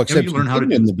Well, you except you learn how to didn't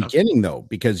do in the the stuff. beginning, though,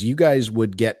 because you guys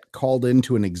would get called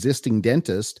into an existing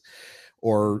dentist,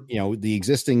 or the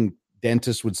existing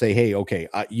dentist would say, "Hey, okay,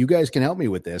 you guys can help me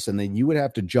with this," and then you would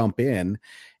have to jump in,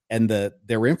 and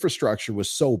their infrastructure was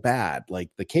so bad, like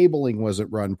the cabling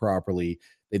wasn't run properly.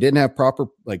 They didn't have proper,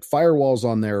 like, firewalls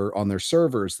on their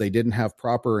servers. They didn't have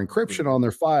proper encryption on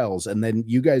their files, and then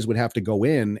you guys would have to go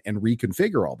in and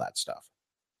reconfigure all that stuff.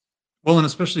 Well, and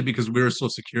especially because we were so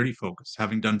security focused,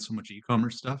 having done so much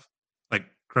e-commerce stuff, like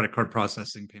credit card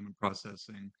processing, payment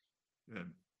processing, uh,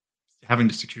 having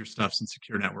to secure stuffs and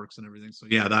secure networks and everything. So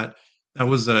yeah, that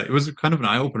was it was a kind of an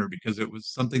eye opener, because it was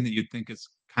something that you'd think is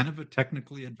kind of a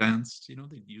technically advanced.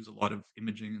 They use a lot of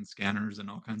imaging and scanners and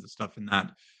all kinds of stuff in that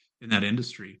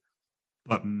industry.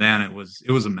 But man, it was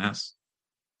a mess.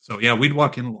 So yeah, we'd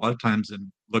walk in a lot of times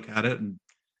and look at it, and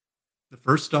the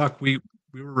first stock we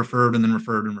were referred and then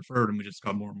referred and referred, and we just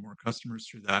got more and more customers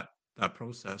through that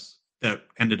process that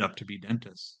ended up to be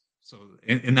dentists. So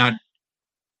in that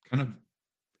kind of,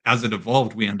 as it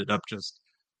evolved, we ended up just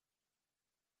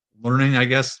learning, I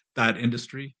guess, that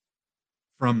industry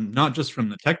from not just from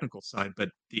the technical side, but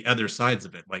the other sides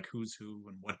of it, like who's who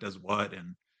and what does what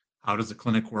and how does the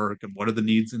clinic work and what are the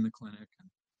needs in the clinic.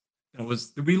 And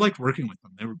we liked working with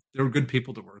them. They were good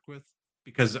people to work with,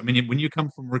 because I mean, when you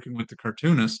come from working with the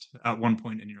cartoonist at one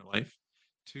point in your life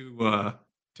to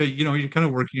you're kind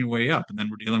of working your way up, and then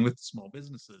we're dealing with small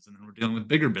businesses, and then we're dealing with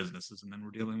bigger businesses, and then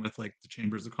we're dealing with like the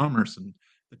chambers of commerce and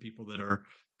the people that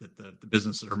the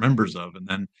businesses are members of, and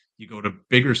then you go to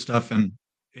bigger stuff, and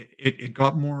it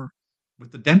got more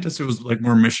with the dentists. It was like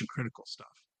more mission critical stuff,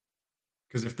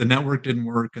 because if the network didn't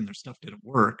work and their stuff didn't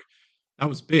work, that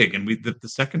was big. And the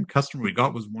second customer we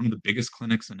got was one of the biggest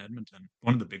clinics in Edmonton,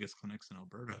 one of the biggest clinics in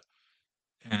Alberta.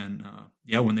 And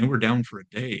yeah, when they were down for a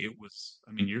day, it was,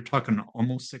 I mean, you're talking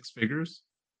almost six figures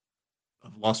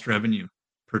of lost revenue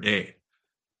per day.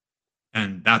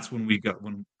 And that's when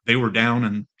when they were down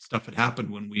and stuff had happened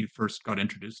when we first got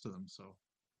introduced to them. So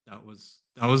that was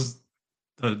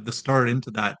the start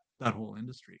into that whole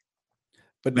industry.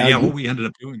 But But now yeah, what we ended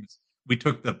up doing is we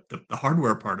took the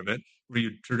hardware part of it, where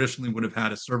you traditionally would have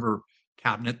had a server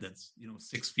cabinet that's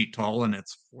 6 feet tall and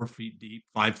it's 4 feet deep,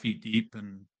 5 feet deep,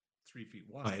 and 3 feet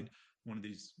wide. One of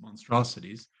these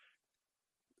monstrosities.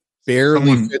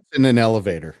 barely fits in an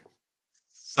elevator.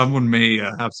 Someone may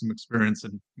have some experience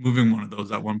in moving one of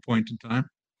those at one point in time.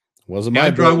 Wasn't Yeah, my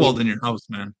I drywalled building. in your house,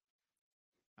 man.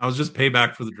 I was just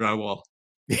payback for the drywall.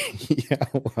 Yeah,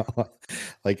 well,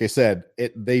 like I said,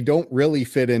 they don't really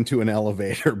fit into an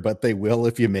elevator, but they will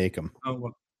if you make them. Oh,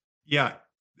 well, yeah,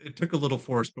 it took a little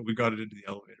force, but we got it into the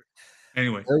elevator.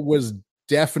 Anyway, There was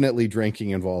definitely drinking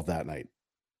involved that night.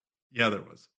 yeah, there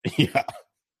was. Yeah.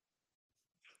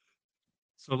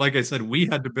 So, like I said, we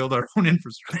had to build our own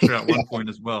infrastructure at one point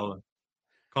as well.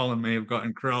 Colin may have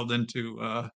gotten corralled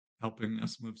into helping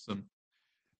us move some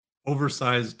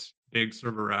oversized big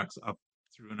server racks up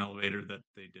through an elevator that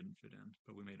they didn't fit in,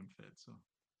 but we made them fit. So,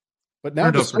 But now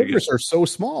turned the out pretty good. servers are so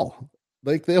small,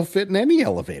 like they'll fit in any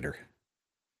elevator.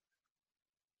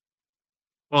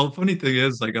 Well, the funny thing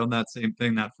is, like on that same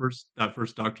thing, that first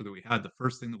doctor that we had, the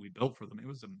first thing that we built for them, it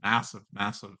was a massive,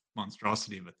 massive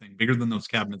monstrosity of a thing, bigger than those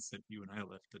cabinets that you and I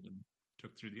lifted and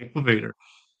took through the elevator.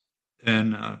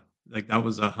 And like that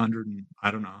was I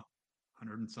don't know,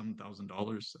 hundred and some $1,000,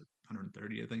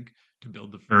 130, I think, to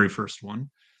build the very first one.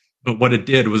 But what it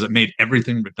did was it made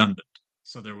everything redundant.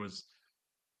 So there was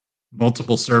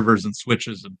multiple servers and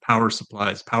switches and power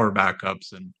supplies, power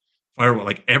backups, and firewall.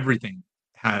 Like everything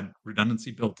had redundancy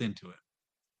built into it,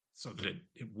 so that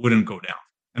it wouldn't go down.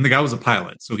 And the guy was a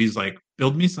pilot, so he's like,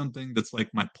 "Build me something that's like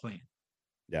my plane."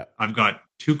 Yeah. I've got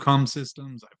two comm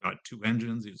systems. I've got two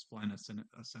engines. He was flying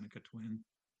a Seneca twin,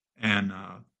 and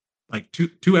like two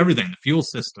everything. The fuel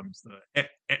systems, the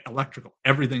electrical,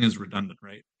 everything is redundant,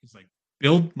 right? He's like,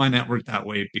 build my network that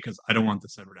way because I don't want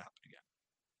this ever to happen again.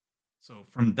 So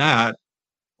from that,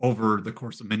 over the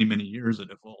course of many, many years, it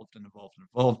evolved and evolved and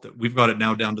evolved. That we've got it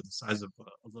now down to the size of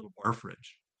a little bar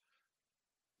fridge,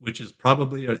 which is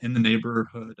probably in the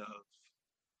neighborhood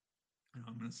of,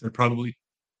 I'm going to say probably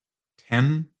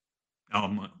 10.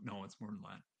 No, it's more than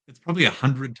that. It's probably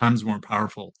 100 times more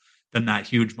powerful than that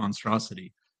huge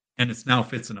monstrosity. And it now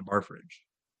fits in a bar fridge.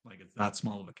 Like it's that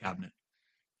small of a cabinet.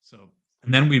 So,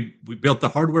 and then we built the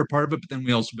hardware part of it, but then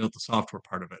we also built the software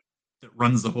part of it that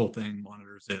runs the whole thing,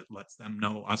 monitors it, lets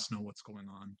us know what's going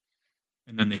on.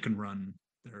 And then they can run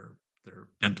their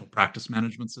dental practice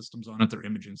management systems on it, their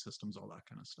imaging systems, all that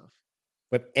kind of stuff.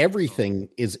 But everything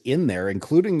is in there,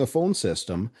 including the phone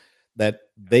system, that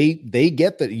they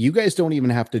get that you guys don't even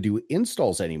have to do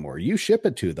installs anymore. You ship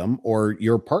it to them or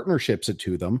your partner ships it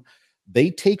to them.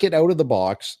 They take it out of the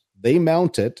box, they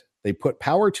mount it, they put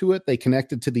power to it, they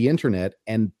connect it to the internet,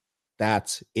 and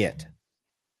that's it.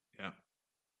 Yeah.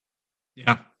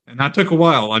 Yeah. And that took a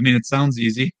while. I mean, it sounds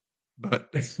easy,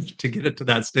 but to get it to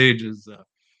that stage is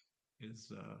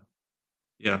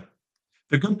yeah.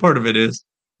 The good part of it is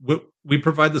we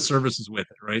provide the services with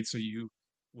it, right? So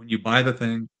when you buy the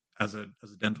thing as a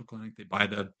dental clinic, they buy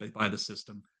the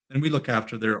system. Then we look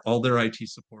after all their IT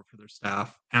support for their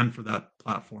staff and for that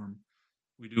platform.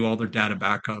 We do all their data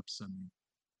backups and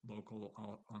local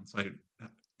on-site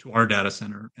to our data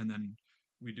center, and then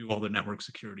we do all the network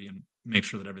security and make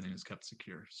sure that everything is kept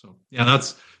secure. So yeah,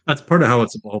 that's part of how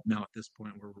it's evolved now at this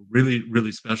point, where we're really,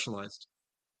 really specialized.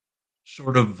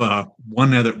 Short of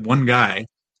one guy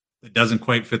that doesn't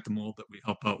quite fit the mold that we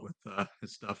help out with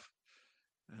his stuff,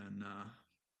 and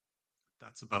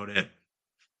that's about it.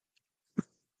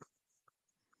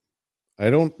 I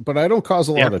don't cause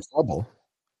a lot of trouble.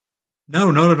 No,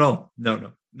 not at all.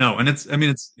 No. And it's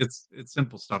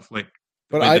simple stuff like.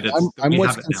 But I'm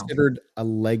what's considered a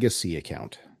legacy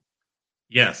account.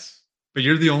 Yes, but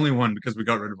you're the only one because we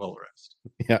got rid of all the rest.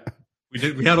 Yeah,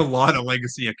 we had a lot of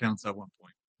legacy accounts at one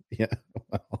point. Yeah,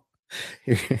 well,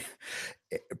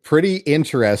 pretty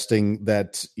interesting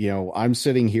that I'm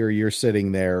sitting here, you're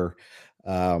sitting there.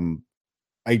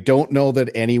 I don't know that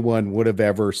anyone would have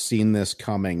ever seen this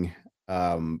coming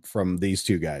from these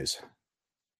two guys.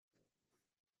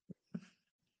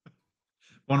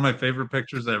 One of my favorite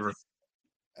pictures ever.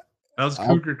 That was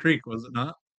Cougar Creek, was it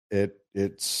not?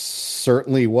 It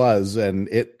certainly was, and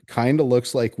it kind of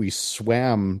looks like we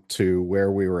swam to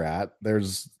where we were at.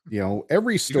 There's,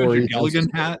 every story. You got your Gilligan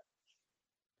hat?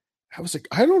 I was like,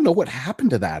 I don't know what happened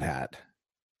to that hat.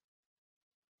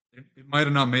 It might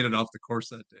have not made it off the course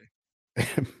that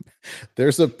day.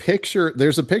 There's a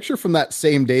picture from that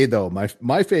same day though.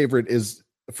 My favorite is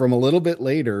from a little bit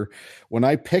later when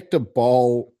I picked a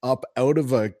ball up out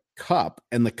of a cup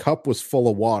and the cup was full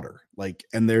of water.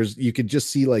 And you could just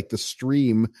see like the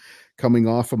stream coming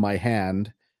off of my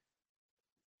hand.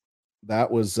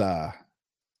 That was now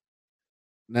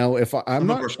if I'm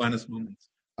not our finest moments.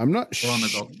 I'm not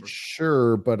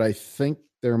sure, but I think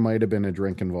there might have been a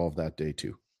drink involved that day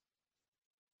too.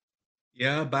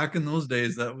 Yeah, back in those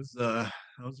days, that was a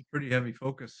pretty heavy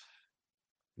focus.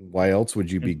 Why else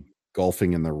would you be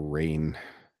golfing in the rain?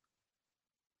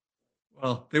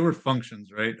 Well, they were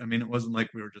functions, right? I mean, it wasn't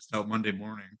like we were just out Monday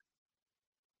morning.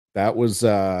 That was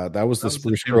the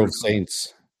Spruce Grove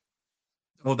Saints.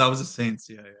 Oh, that was the Saints.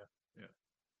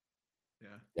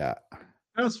 Yeah.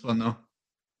 That was fun though.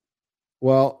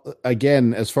 Well,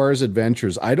 again, as far as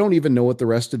adventures, I don't even know what the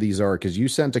rest of these are because you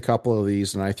sent a couple of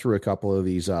these and I threw a couple of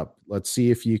these up. Let's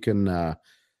see if you can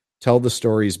tell the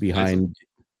stories behind.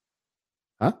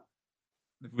 Huh?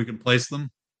 If we can place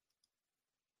them,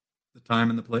 the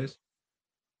time and the place.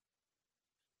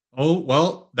 Oh,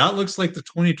 well, that looks like the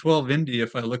 2012 Indy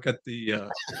if I look at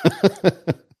the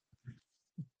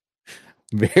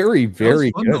very,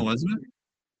 very fun, good, though, wasn't it?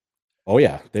 Oh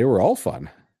yeah, they were all fun.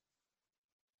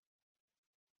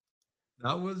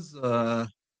 That was a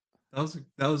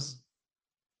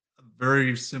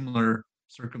very similar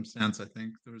circumstance. I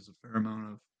think there was a fair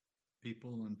amount of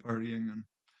people and partying and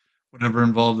whatever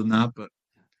involved in that, but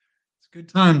it's good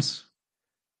times.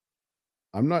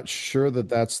 I'm not sure that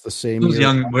that's the same. Those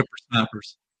young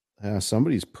whippersnappers. Yeah,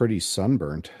 somebody's pretty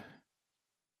sunburnt.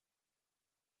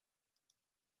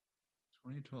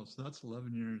 2012, so that's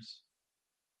 11 years.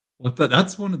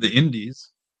 That's one of the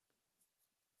Indies.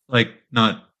 Like,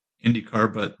 not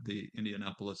IndyCar, but the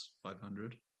Indianapolis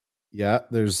 500. Yeah,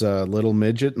 there's a little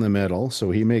midget in the middle,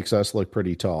 so he makes us look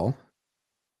pretty tall.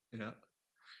 Yeah.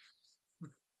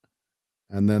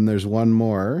 And then there's one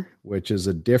more, which is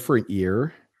a different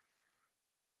year.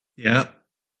 Yeah.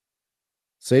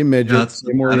 Same midget,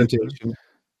 same orientation.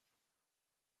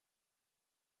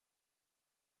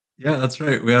 Yeah, that's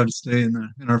right. We have to stay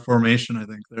in our formation, I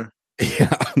think, there.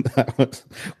 Yeah, that was,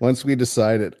 once we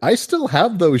decided. I still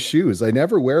have those shoes. I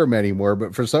never wear them anymore,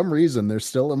 but for some reason, they're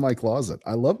still in my closet.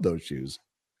 I love those shoes.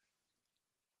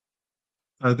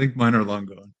 I think mine are long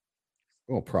gone.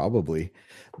 Oh, probably.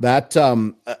 That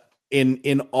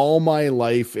in all my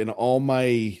life, in all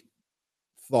my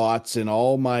thoughts, in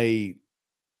all my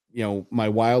my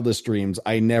wildest dreams,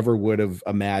 I never would have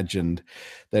imagined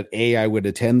that I would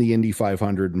attend the Indy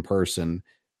 500 in person.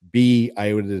 B,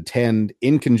 I would attend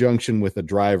in conjunction with a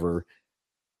driver.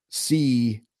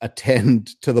 C,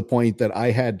 attend to the point that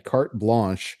I had carte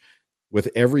blanche with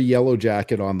every yellow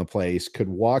jacket on the place, could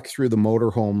walk through the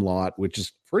motorhome lot, which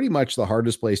is pretty much the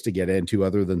hardest place to get into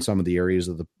other than some of the areas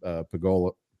of the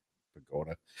pagoda.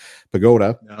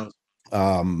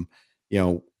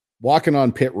 Yeah. Walking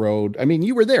on pit road. I mean,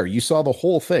 you were there, you saw the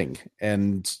whole thing,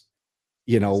 and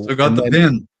still got the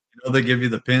pin. They give you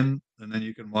the pin and then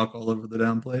you can walk all over the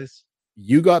damn place.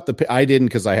 You got the pin. I didn't,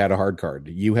 because I had a hard card.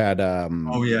 You had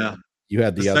oh yeah, you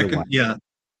had the other second one. Yeah,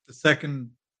 the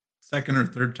second or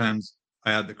third times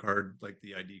I had the card, like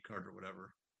the ID card or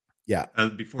whatever. Yeah.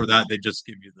 Before that, they just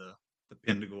give you the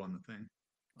pin to go on the thing.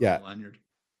 Yeah. The lanyard.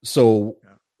 So,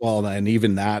 well, and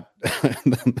even that,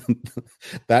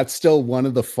 that's still one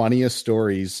of the funniest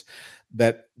stories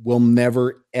that will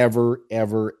never, ever,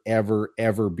 ever, ever,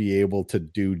 ever be able to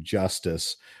do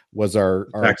justice was our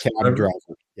cab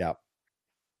driver. Yeah.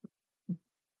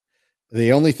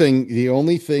 The only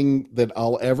thing that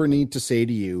I'll ever need to say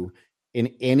to you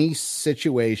in any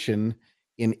situation,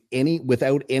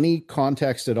 without any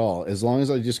context at all, as long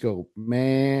as I just go,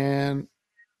 man,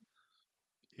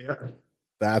 yeah,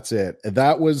 that's it.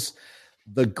 That was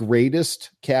the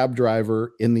greatest cab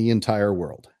driver in the entire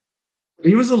world.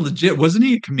 He was wasn't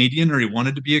he a comedian, or he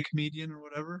wanted to be a comedian or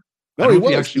whatever? No,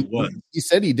 he actually was. He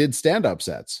said he did stand-up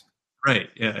sets. Right.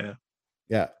 Yeah.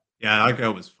 That guy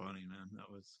was funny, man.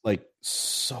 That was like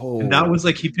so. And that was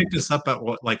like, he picked us up at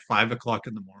like 5 o'clock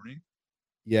in the morning.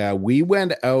 Yeah, we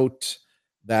went out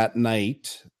that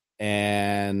night,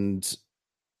 and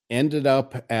ended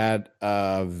up at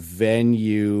a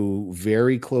venue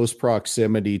very close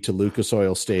proximity to Lucas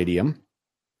Oil Stadium.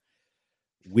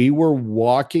 We were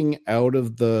walking out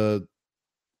of the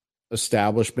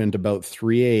establishment about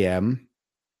 3 a.m.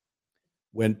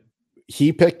 when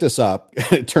he picked us up.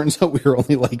 It turns out we were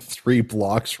only like 3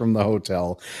 blocks from the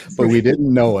hotel, but we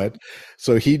didn't know it.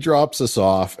 So he drops us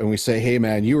off and we say, "Hey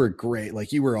man, you were great.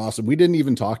 Like you were awesome." We didn't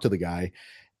even talk to the guy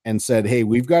and said, "Hey,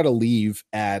 we've got to leave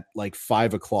at like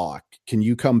 5 o'clock. Can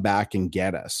you come back and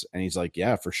get us?" And he's like,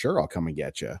 "Yeah, for sure. I'll come and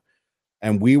get you."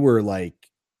 And we were like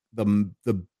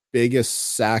the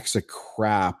biggest sacks of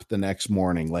crap the next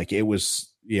morning. Like it was,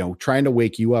 trying to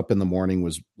wake you up in the morning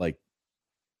was like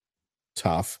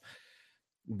tough.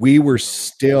 We were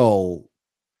still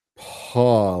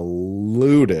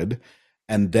polluted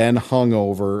and then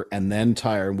hungover and then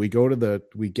tired. We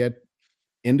get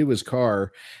into his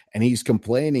car and he's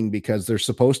complaining because there's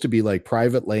supposed to be like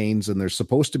private lanes and there's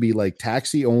supposed to be like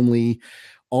taxi only,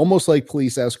 almost like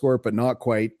police escort, but not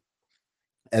quite.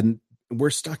 And we're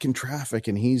stuck in traffic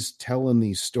and he's telling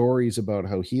these stories about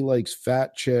how he likes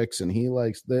fat chicks and he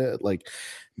likes that, like,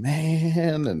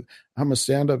 man, and I'm a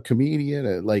stand-up comedian.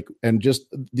 And just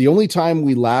the only time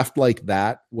we laughed like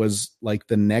that was like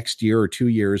the next year or 2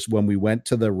 years when we went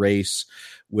to the race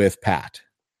with Pat.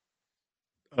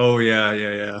 Oh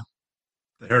yeah.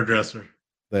 The hairdresser.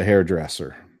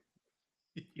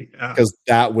 Yeah. Because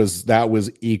that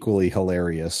was equally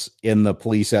hilarious in the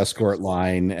police escort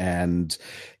line and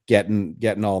getting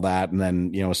all that, and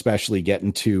then especially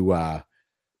getting to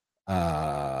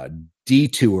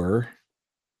Detour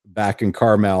back in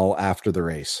Carmel after the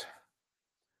race,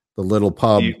 the little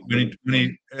pub. When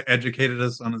he educated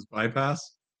us on his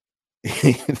bypass.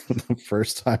 The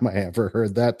first time I ever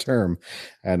heard that term,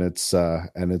 and it's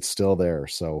still there.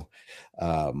 So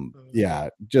yeah,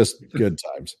 just good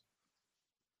times.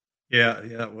 Yeah,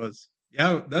 it was.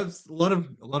 Yeah, that's a lot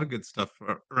of good stuff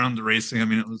around the racing. I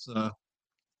mean, it was a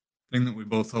thing that we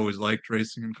both always liked,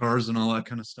 racing in cars and all that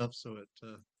kind of stuff. So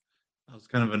that was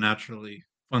kind of a naturally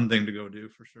fun thing to go do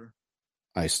for sure.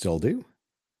 I still do.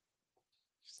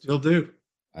 Still do.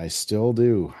 I still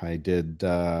do. I did.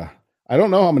 I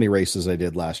don't know how many races I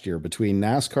did last year between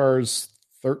NASCAR's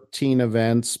 13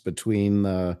 events, between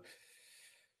the,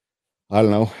 I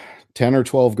don't know, 10 or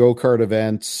 12 go-kart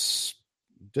events.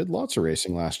 Did lots of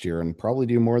racing last year and probably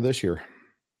do more this year.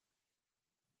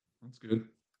 That's good.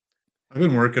 I've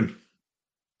been working.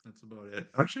 That's about it.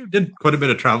 Actually, I did quite a bit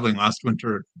of traveling last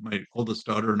winter. My oldest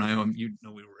daughter and I, went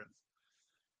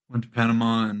to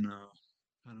Panama and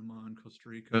Costa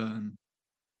Rica, and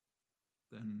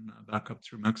then back up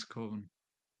through Mexico. And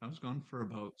I was gone for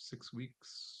about 6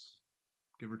 weeks,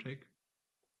 give or take.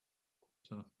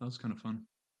 So that was kind of fun.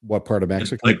 What part of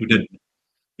Mexico? Like we did.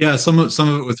 Yeah, some of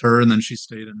it with her, and then she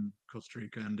stayed in Costa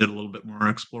Rica and did a little bit more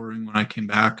exploring when I came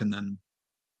back, and then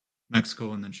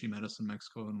Mexico, and then she met us in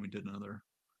Mexico, and we did another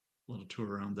little tour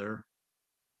around there.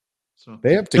 So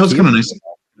they have tequila. That was kind of nice.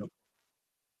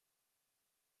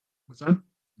 What's that?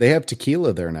 They have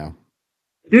tequila there now.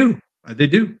 They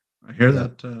do. I hear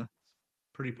that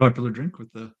pretty popular drink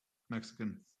with the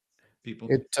Mexican people.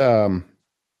 It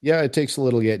it takes a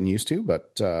little getting used to,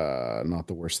 but not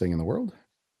the worst thing in the world.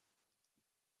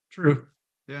 True.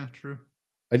 Yeah, true.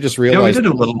 I just realized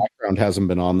the background hasn't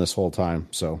been on this whole time,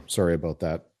 so sorry about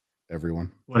that, everyone.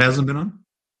 What hasn't been on?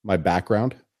 My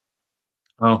background.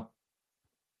 Oh.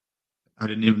 I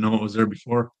didn't even know it was there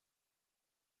before.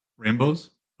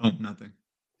 Rainbows? Oh, nothing.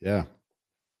 Yeah.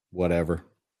 Whatever.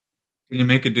 Can you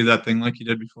make it do that thing like you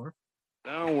did before?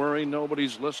 Don't worry,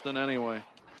 nobody's listening anyway.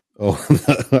 Oh,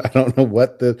 I don't know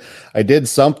what I did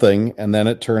something and then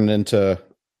it turned into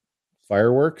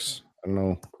fireworks. I don't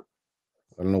know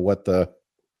what I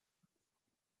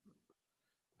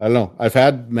don't know. I've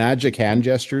had magic hand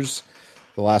gestures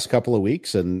the last couple of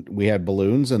weeks and we had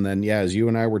balloons. And then, as you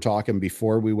and I were talking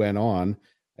before we went on,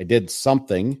 I did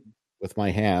something with my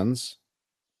hands.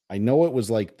 I know it was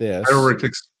like this. Fireworks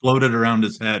exploded around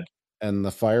his head. And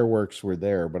the fireworks were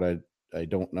there, but I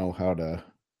don't know how to.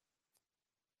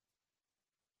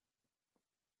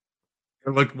 It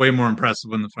looked way more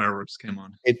impressive when the fireworks came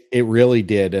on. It really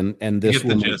did. And this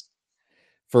one, gist.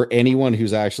 For anyone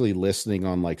who's actually listening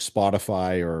on like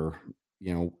Spotify or,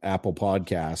 Apple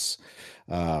Podcasts,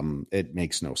 it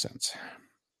makes no sense.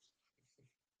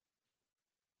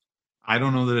 I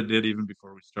don't know that it did even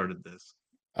before we started this.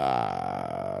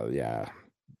 Yeah.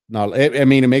 No, I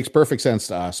mean, it makes perfect sense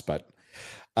to us, but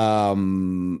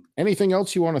anything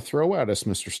else you want to throw at us,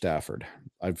 Mr. Stafford?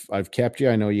 I've kept you.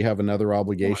 I know you have another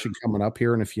obligation coming up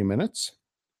here in a few minutes.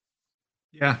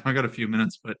 Yeah, I got a few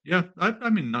minutes, but yeah, I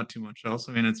mean, not too much else.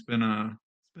 I mean, it's been a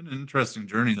been an interesting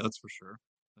journey, that's for sure.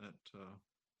 That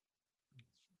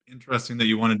interesting that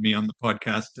you wanted me on the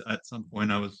podcast at some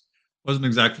point. Wasn't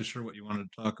exactly sure what you wanted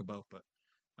to talk about, but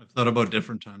I've thought about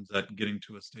different times that getting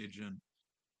to a stage in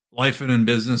life and in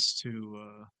business to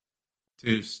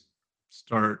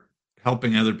start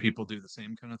helping other people do the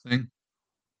same kind of thing.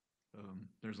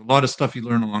 There's a lot of stuff you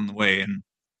learn along the way, and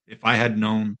if I had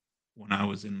known when I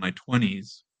was in my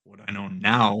 20s what I know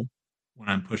now when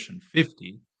I'm pushing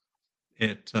 50,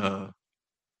 it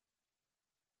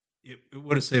it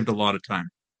would have saved a lot of time.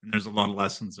 And there's a lot of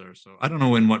lessons there. So I don't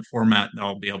know in what format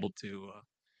I'll be able to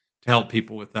help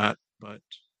people with that, but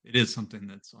it is something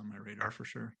that's on my radar for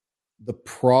sure. The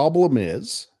problem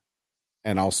is,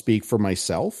 and I'll speak for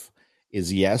myself,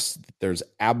 is yes, there's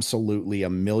absolutely a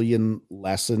million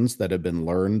lessons that have been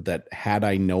learned that had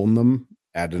I known them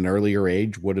at an earlier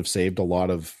age would have saved a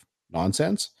lot of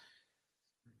nonsense.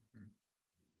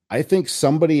 I think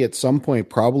somebody at some point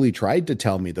probably tried to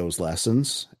tell me those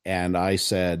lessons, and I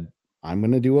said, I'm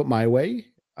going to do it my way.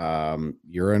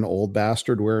 You're an old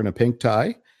bastard wearing a pink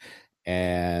tie,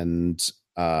 and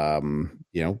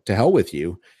to hell with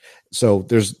you. So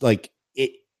there's like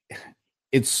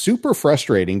it's super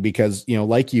frustrating because,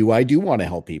 like you, I do want to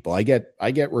help people. I get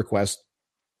requests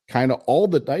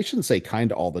I shouldn't say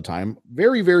kind of all the time,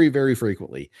 very, very, very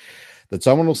frequently, that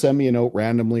someone will send me a note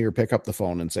randomly or pick up the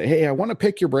phone and say, hey, I want to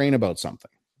pick your brain about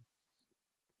something.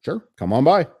 Sure. Come on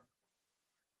by.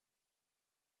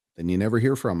 Then you never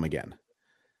hear from them again.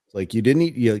 Like you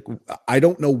didn't, I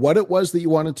don't know what it was that you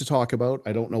wanted to talk about.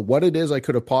 I don't know what it is I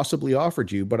could have possibly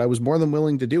offered you, but I was more than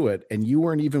willing to do it. And you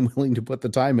weren't even willing to put the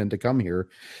time in to come here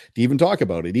to even talk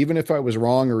about it. Even if I was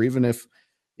wrong, or even if,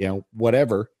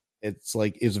 whatever, it's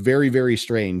like, it's very, very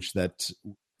strange that,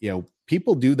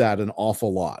 people do that an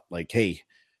awful lot. Like, Hey,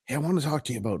 I want to talk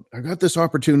to you about, I got this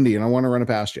opportunity and I want to run it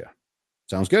past you.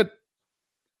 Sounds good.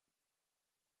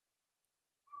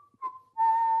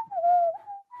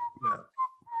 Yeah.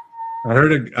 I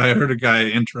heard a guy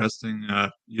interesting.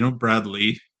 Brad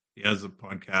Lee. He has a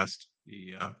podcast.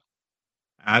 He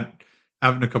had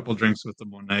having a couple drinks with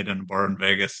him one night in a bar in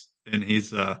Vegas, and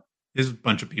he's a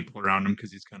bunch of people around him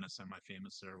because he's kind of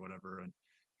semi-famous there or whatever. And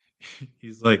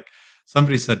he's like,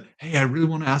 somebody said, "Hey, I really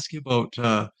want to ask you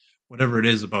about whatever it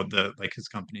is about the like his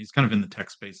company." He's kind of in the tech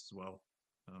space as well.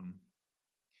 Um,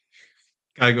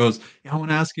 Guy goes, "Yeah, I want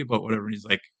to ask you about whatever." And he's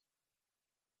like,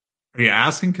 "Are you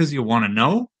asking because you want to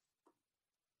know,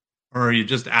 or are you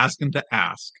just asking to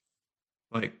ask?"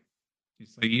 Like,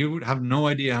 he's like, you would have no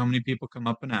idea how many people come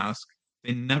up and ask.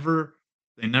 They never,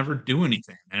 they never do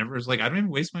anything. They never is like, I don't even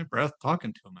waste my breath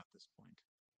talking to them at this point.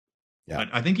 Yeah. But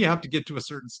I think you have to get to a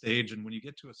certain stage, and when you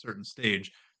get to a certain stage,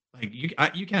 like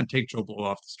you can't take Joe Blow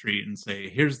off the street and say,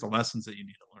 here's the lessons that you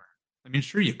need to learn. I mean,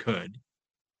 sure you could.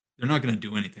 They're not going to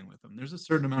do anything with them. There's a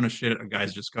certain amount of shit a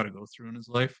guy's just got to go through in his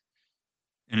life,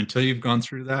 and until you've gone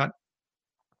through that,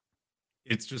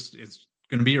 it's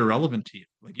going to be irrelevant to you.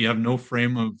 Like you have no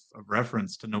frame of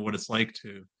reference to know what it's like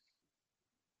to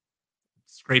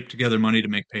scrape together money to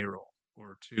make payroll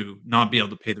or to not be able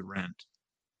to pay the rent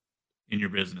in your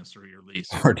business or your lease.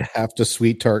 Or to have to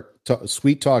sweet talk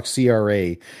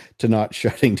CRA to not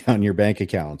shutting down your bank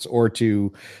accounts, or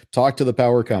to talk to the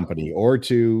power company, or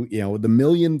to, the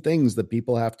million things that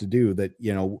people have to do that,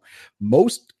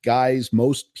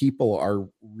 most people are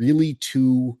really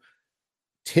too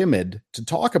timid to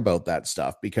talk about that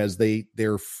stuff because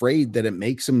they're afraid that it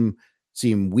makes them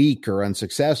seem weak or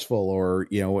unsuccessful, or,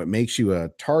 it makes you a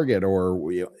target, or,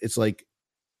 it's like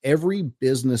every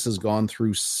business has gone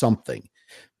through something.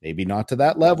 Maybe not to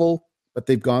that level, but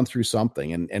they've gone through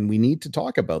something, and we need to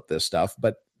talk about this stuff.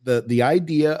 But the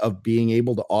idea of being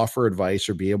able to offer advice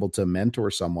or be able to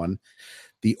mentor someone,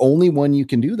 the only one you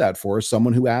can do that for is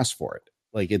someone who asks for it.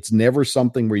 Like, it's never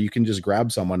something where you can just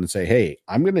grab someone and say, hey,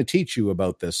 I'm going to teach you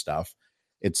about this stuff.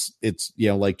 It's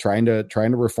like trying to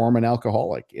reform an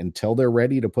alcoholic. Until they're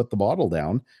ready to put the bottle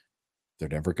down, they're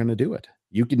never going to do it.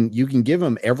 You can give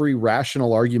them every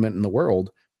rational argument in the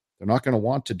world. They're not going to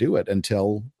want to do it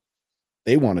until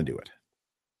they want to do it.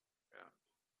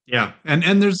 Yeah.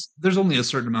 And there's only a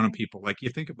certain amount of people. Like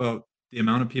you think about the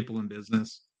amount of people in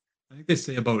business. I think they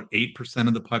say about 8%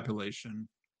 of the population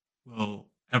will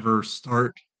ever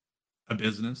start a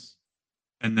business.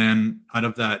 And then out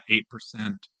of that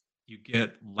 8%, you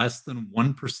get less than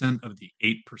 1% of the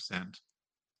 8%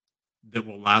 that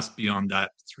will last beyond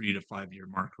that 3 to 5 year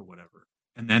mark or whatever.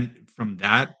 And then from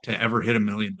that to ever hit $1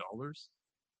 million,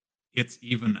 it's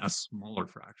even a smaller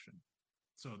fraction.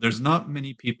 So there's not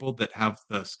many people that have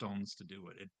the stones to do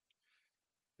it.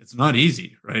 It's not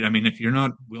easy, right? I mean, if you're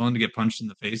not willing to get punched in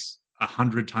the face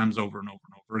 100 times over and over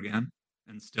and over again,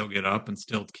 and still get up and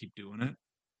still keep doing it,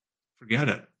 forget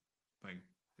it. Like,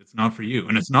 it's not for you,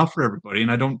 and it's not for everybody.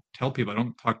 And I don't tell people, I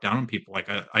don't talk down on people. Like,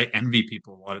 I envy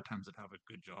people a lot of times that have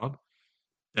a good job,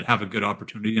 that have a good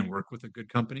opportunity and work with a good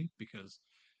company, because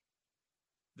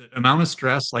the amount of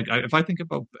stress, like if I think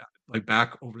about like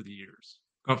back over the years,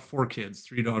 got 4 kids,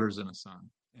 3 daughters and a son,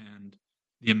 and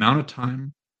the amount of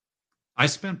time I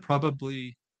spent,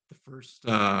 probably the first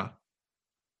 10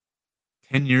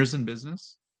 years in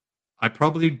business, I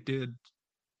probably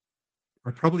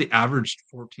averaged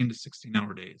 14 to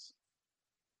 16-hour days.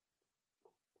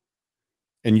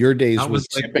 And your days That were was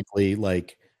like, typically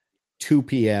like 2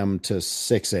 p.m. to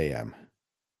 6 a.m.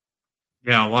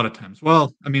 yeah, a lot of times.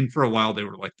 Well, I mean, for a while they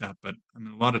were like that, but I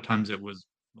mean, a lot of times it was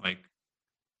like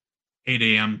 8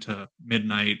 a.m. to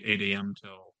midnight, 8 a.m.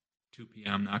 till 2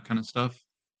 p.m., that kind of stuff.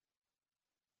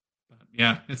 But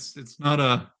yeah, it's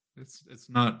not,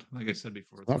 like I said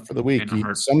before, it's Not not for for the the faint weak. of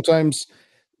heart.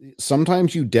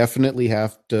 Sometimes you definitely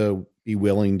have to be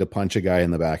willing to punch a guy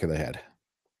in the back of the head.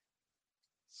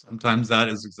 Sometimes that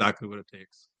is exactly what it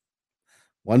takes.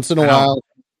 Once in a I know. while,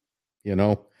 you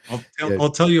know. I'll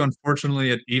tell you,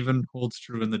 unfortunately, it even holds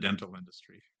true in the dental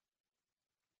industry.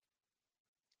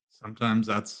 Sometimes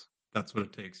that's what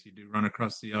it takes. You do run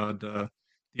across the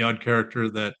odd character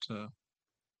that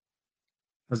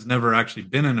has never actually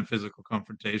been in a physical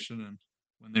confrontation, and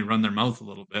when they run their mouth a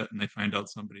little bit and they find out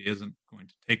somebody isn't going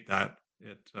to take that,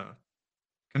 it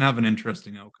can have an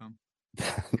interesting outcome.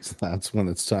 That's when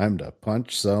it's time to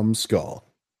punch some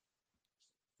skull.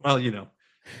 Well, do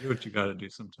what you got to do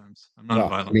sometimes. I'm not a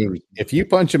violent person. If you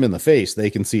punch him in the face,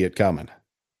 they can see it coming.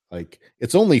 Like,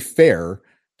 it's only fair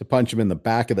to punch him in the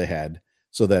back of the head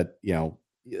so that,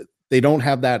 they don't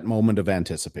have that moment of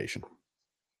anticipation.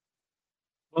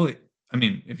 Well, I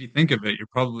mean, if you think of it, you're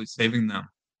probably saving them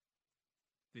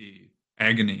the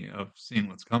agony of seeing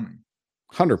what's coming.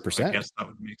 100%. So I guess that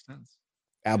would make sense.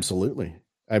 Absolutely.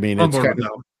 I mean, I'm it's on board kind with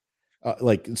of that.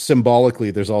 like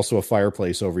symbolically, there's also a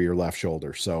fireplace over your left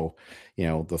shoulder. So,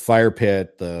 the fire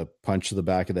pit, the punch to the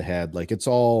back of the head, like it's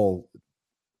all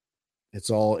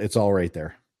right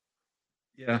there.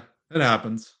 Yeah, it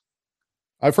happens.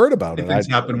 I've heard about it. Things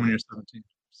happen when you're 17,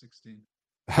 16.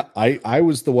 I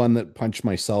was the one that punched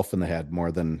myself in the head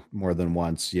more than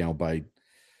once, by,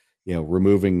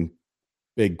 removing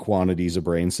big quantities of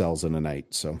brain cells in a night.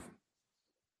 So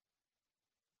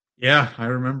Yeah, I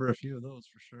remember a few of those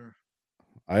for sure.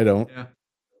 I don't. Yeah.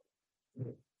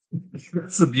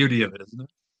 That's the beauty of it, isn't it?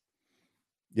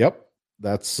 Yep.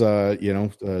 That's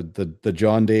the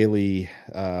John Daly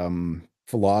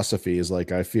philosophy is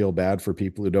like, I feel bad for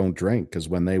people who don't drink, because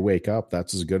when they wake up,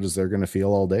 that's as good as they're going to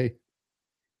feel all day.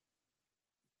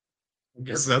 I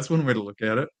guess that's one way to look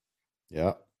at it.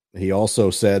 Yeah. He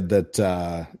also said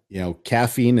that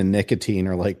caffeine and nicotine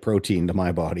are like protein to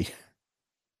my body.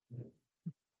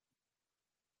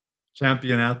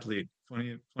 Champion athlete.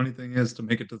 Funny thing is, to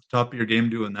make it to the top of your game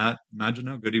doing that, imagine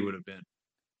how good he would have been.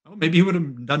 Oh, maybe he would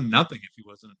have done nothing if he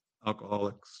wasn't an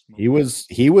alcoholic. He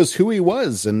was who he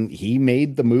was, and he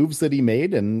made the moves that he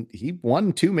made, and he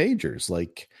won 2 majors.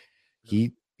 Like,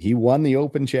 he won the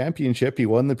Open Championship, he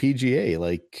won the PGA.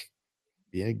 Like,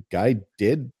 yeah, guy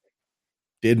did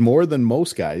more than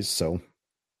most guys. So,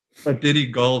 but did he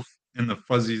golf in the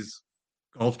Fuzzies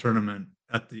golf tournament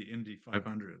at the Indy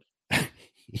 500?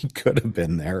 he could have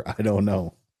been there. I don't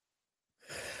know.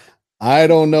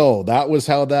 That was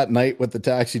how that night with the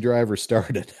taxi driver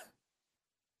started.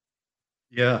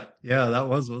 Yeah, that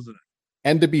wasn't it?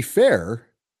 And to be fair,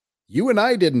 you and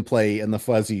I didn't play in the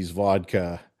Fuzzies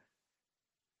vodka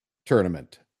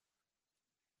tournament.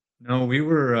 No, we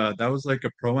were. That was like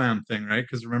a pro-am thing, right?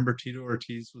 Because remember, Tito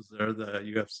Ortiz was there, the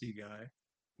UFC guy,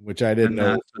 which I didn't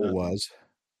know who it was.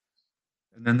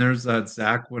 And then there's that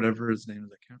Zach, whatever his name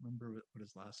is. I can't remember what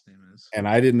his last name is. And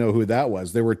I didn't know who that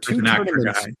was. There were 2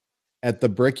 tournaments at the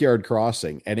Brickyard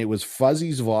Crossing, and it was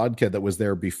Fuzzy's Vodka that was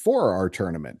there before our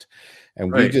tournament.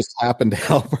 And we just happened to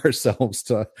help ourselves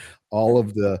to all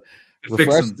of the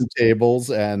refreshment tables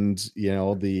and,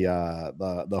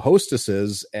 the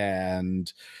hostesses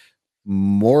and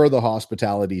more of the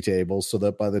hospitality tables, so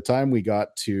that by the time we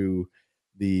got to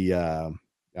the,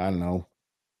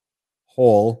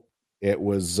 hole, it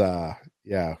was,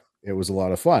 it was a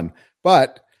lot of fun.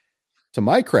 But to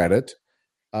my credit,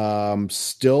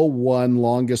 still won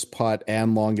longest putt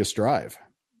and longest drive.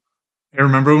 I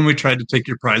remember when we tried to take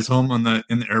your prize home in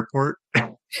the airport.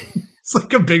 It's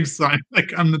like a big sign,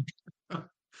 like, I'm the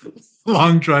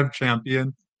long drive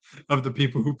champion of the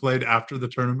people who played after the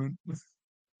tournament.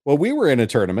 Well, we were in a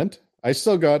tournament. I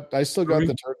still got the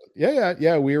tournament.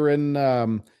 Yeah. We were in,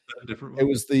 it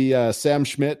was the Sam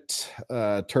Schmidt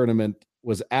tournament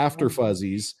was after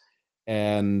Fuzzies.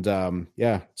 And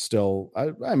still,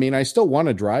 I mean, I still won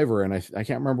a driver, and I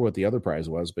can't remember what the other prize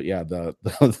was, but yeah, the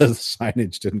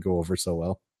signage didn't go over so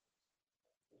well.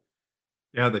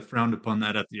 Yeah, they frowned upon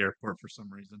that at the airport for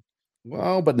some reason.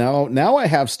 Well, but now I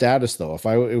have status though.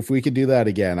 If we could do that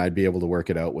again, I'd be able to work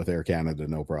it out with Air Canada,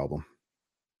 no problem.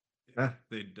 Yeah,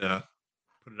 they'd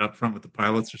put it up front with the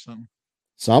pilots or something.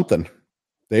 Something.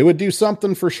 They would do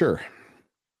something for sure.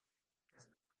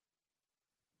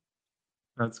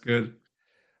 That's good.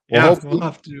 Well, Yeah, we'll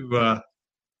have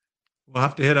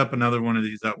to hit up another one of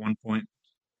these at one point.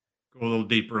 Go a little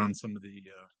deeper on some of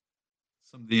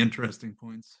the interesting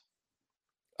points.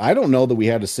 I don't know that we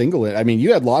had a single. I mean,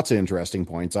 you had lots of interesting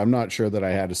points. I'm not sure that I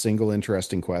had a single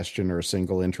interesting question or a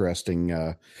single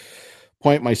interesting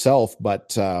point myself,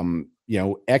 but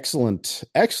excellent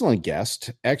guest,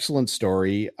 excellent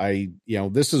story.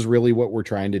 This is really what we're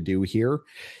trying to do here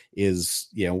is,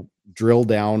 drill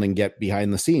down and get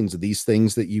behind the scenes of these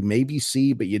things that you maybe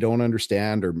see, but you don't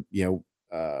understand, or,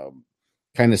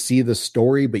 kind of see the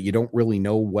story, but you don't really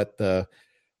know what the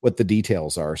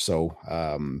details are. So,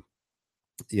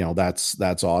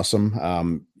 that's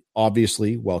awesome.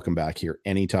 Obviously, welcome back here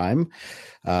anytime.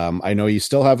 I know you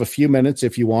still have a few minutes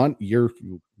if you want.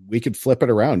 We could flip it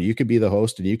around. You could be the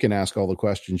host and you can ask all the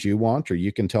questions you want, or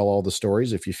you can tell all the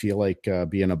stories if you feel like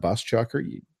being a bus chucker.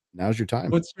 Now's your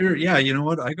time. Yeah, you know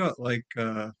what? I got like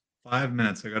 5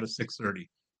 minutes. I got a 6:30.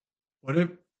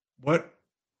 What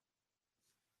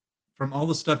from all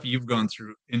the stuff you've gone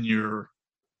through in your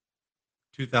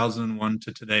 2001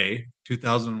 to today,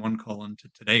 2001 Colin to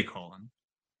today Colin,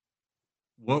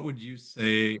 what would you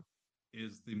say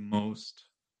is the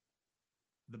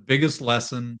biggest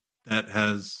lesson that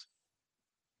has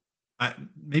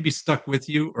maybe stuck with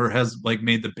you, or has like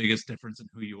made the biggest difference in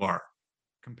who you are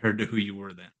compared to who you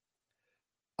were then?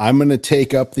 I'm going to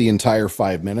take up the entire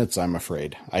 5 minutes, I'm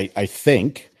afraid. I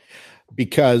think,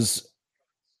 because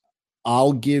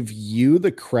I'll give you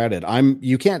the credit.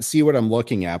 You can't see what I'm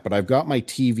looking at, but I've got my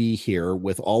TV here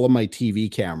with all of my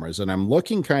TV cameras, and I'm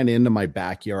looking kind of into my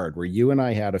backyard where you and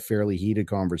I had a fairly heated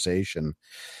conversation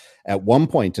at one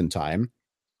point in time,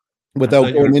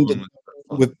 without going into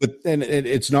and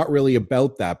it's not really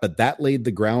about that, but that laid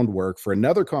the groundwork for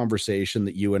another conversation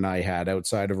that you and I had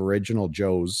outside of Original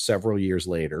Joe's several years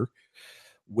later,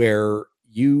 where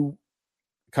you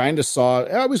kind of saw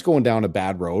I was going down a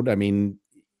bad road. I mean,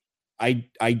 I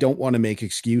don't want to make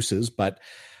excuses, but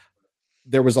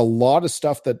there was a lot of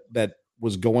stuff that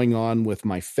was going on with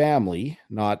my family,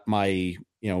 not my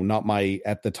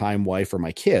at the time wife or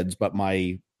my kids, but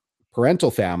my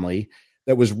parental family,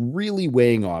 that was really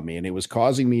weighing on me, and it was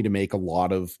causing me to make a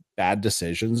lot of bad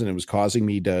decisions, and it was causing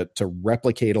me to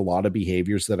replicate a lot of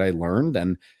behaviors that I learned.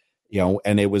 And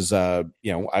and it was I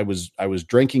was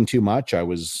drinking too much. I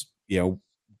was it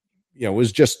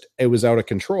was out of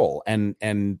control,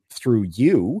 and through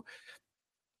you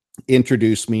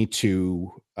introduced me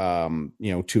to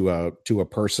to a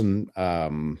person,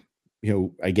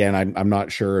 again, I'm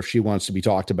not sure if she wants to be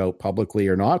talked about publicly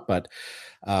or not, but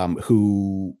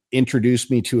who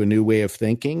introduced me to a new way of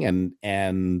thinking,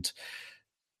 and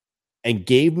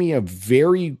gave me a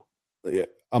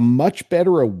much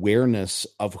better awareness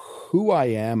of who I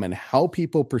am and how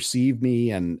people perceive me,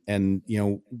 and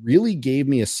really gave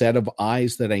me a set of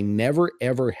eyes that I never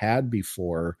ever had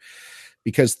before,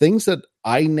 because things that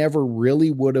I never really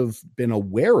would have been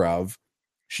aware of,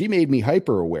 she made me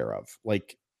hyper aware of.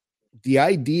 Like, the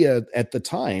idea at the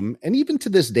time, and even to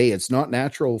this day, it's not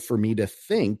natural for me to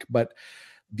think, but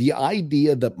the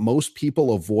idea that most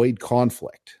people avoid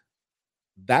conflict,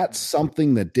 that's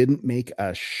something that didn't make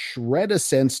a shred of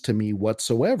sense to me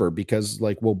whatsoever, because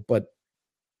but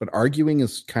arguing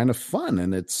is kind of fun,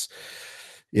 and it's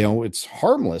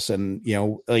harmless, and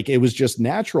it was just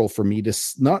natural for me to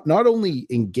not only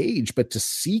engage, but to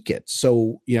seek it.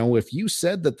 So if you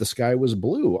said that the sky was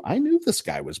blue, I knew the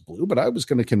sky was blue, but I was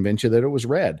going to convince you that it was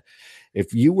red.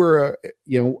 If you were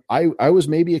I was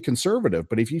maybe a conservative,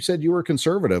 but if you said you were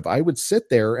conservative, I would sit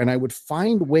there and I would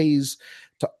find ways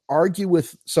to argue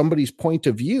with somebody's point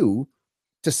of view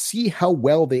to see how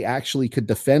well they actually could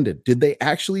defend it. Did they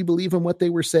actually believe in what they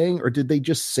were saying, or did they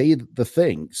just say the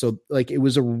thing? So it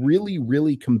was a really,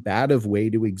 really combative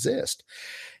way to exist.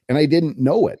 And I didn't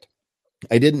know it.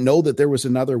 I didn't know that there was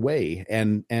another way.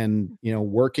 And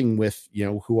working with,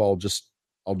 who I'll just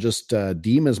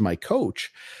deem as my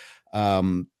coach,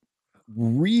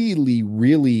 really,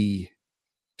 really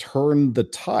turned the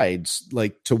tides,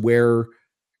 to where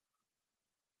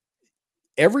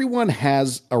everyone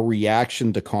has a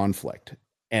reaction to conflict,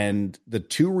 and the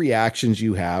two reactions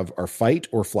you have are fight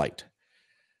or flight.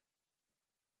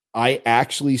 I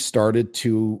actually started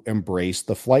to embrace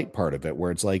the flight part of it,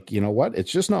 where it's like, you know what?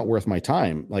 It's just not worth my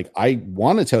time. Like, I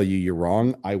want to tell you you're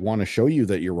wrong. I want to show you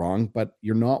that you're wrong, but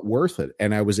you're not worth it.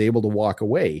 And I was able to walk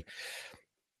away.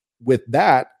 With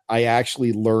that, I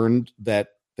actually learned that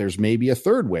there's maybe a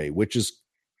third way, which is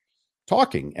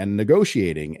talking and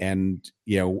negotiating and,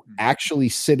 actually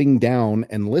sitting down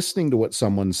and listening to what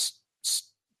someone's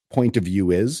point of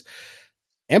view is,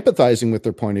 empathizing with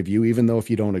their point of view, even though if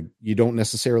you don't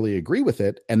necessarily agree with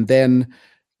it, and then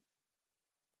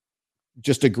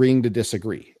just agreeing to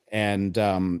disagree. And,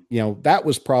 that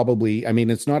was probably, I mean,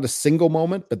 it's not a single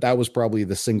moment, but that was probably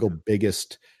the single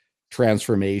biggest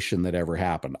transformation that ever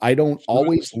happened. I don't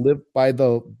always live by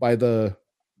the,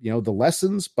 the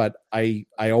lessons, but I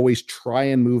always try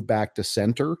and move back to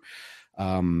center.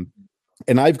 And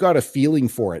I've got a feeling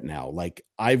for it now. Like,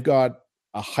 I've got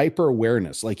a hyper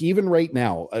awareness. Like, even right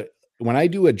now, when I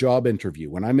do a job interview,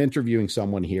 when I'm interviewing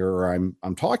someone here, or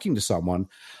I'm talking to someone,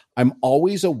 I'm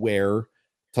always aware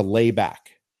to lay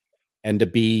back and to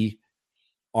be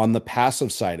on the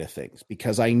passive side of things,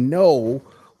 because I know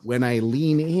when I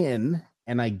lean in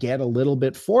and I get a little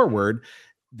bit forward,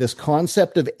 this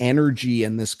concept of energy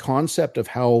and this concept of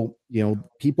how,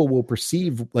 people will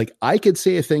perceive, like, I could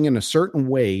say a thing in a certain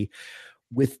way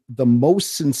with the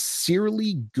most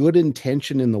sincerely good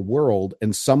intention in the world,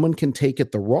 and someone can take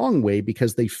it the wrong way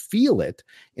because they feel it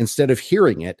instead of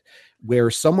hearing it, where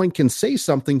someone can say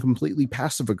something completely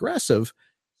passive aggressive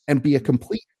and be a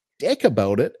complete dick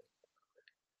about it,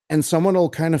 and someone will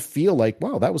kind of feel like,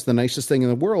 wow, that was the nicest thing in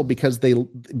the world, because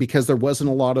there wasn't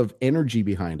a lot of energy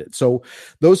behind it. So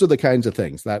those are the kinds of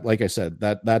things that, like I said,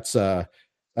 that's it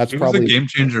probably was a game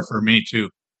changer for me too.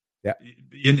 Yeah.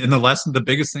 In the lesson, the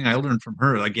biggest thing I learned from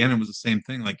her, again, it was the same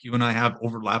thing. Like, you and I have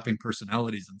overlapping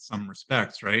personalities in some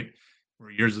respects, right?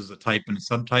 Where yours is a type and a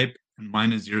subtype, and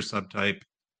mine is your subtype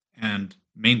and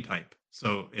main type.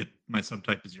 So my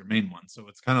subtype is your main one. So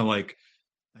it's kind of like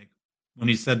when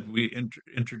he said we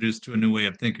introduced to a new way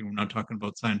of thinking. We're not talking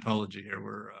about Scientology here.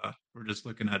 We're just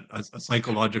looking at a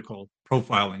psychological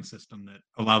profiling system that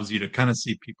allows you to kind of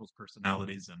see people's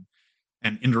personalities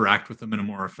and interact with them in a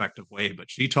more effective way.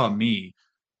 But she taught me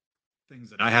things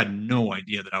that I had no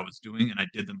idea that I was doing, and I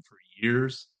did them for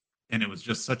years. And it was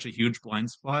just such a huge blind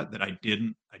spot that I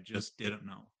just didn't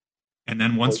know. And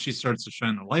then once she starts to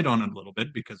shine the light on it a little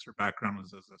bit, because her background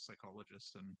was as a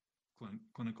psychologist and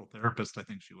clinical therapist, I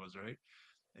think she was, right?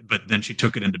 But then she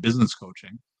took it into business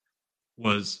coaching,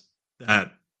 was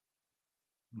that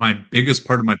my biggest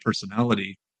part of my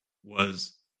personality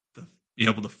was be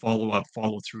able to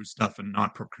follow through stuff and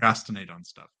not procrastinate on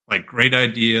stuff. Like, great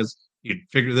ideas, you'd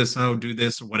figure this out, do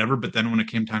this or whatever. But then when it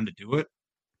came time to do it,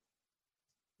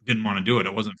 didn't want to do it.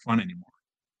 It wasn't fun anymore.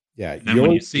 Yeah. And then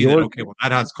when you see that, okay, well,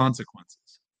 that has consequences.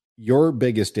 Your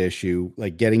biggest issue,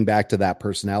 like getting back to that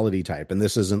personality type, and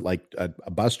this isn't like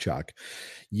a bus chuck,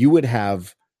 you would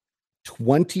have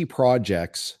 20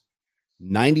 projects,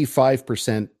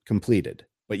 95% completed,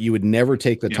 but you would never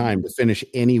take the time to finish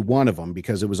any one of them,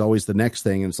 because it was always the next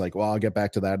thing. And it's like, well, I'll get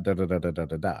back to that. Da, da, da, da, da,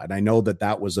 da, da. And I know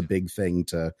that was a big thing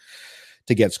to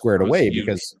get squared away,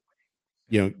 because,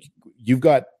 you've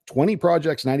got 20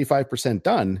 projects, 95%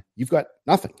 done. You've got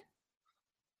nothing.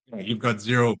 Yeah, you've got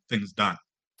zero things done.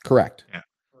 Correct. Yeah.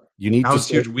 That was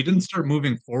huge. We didn't start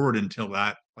moving forward until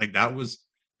that. Like, that was,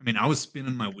 I was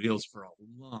spinning my wheels for a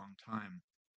long time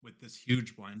with this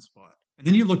huge blind spot. And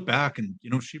then you look back and,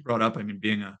 she brought up,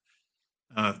 being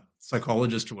a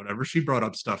psychologist or whatever, she brought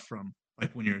up stuff from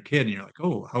like when you're a kid and you're like,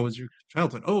 oh, how was your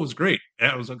childhood? Oh, it was great.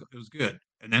 Yeah, it was good.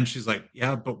 And then she's like,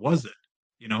 yeah, but was it?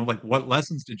 Like, what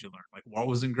lessons did you learn? Like, what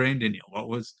was ingrained in you? What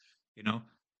was,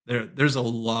 there's a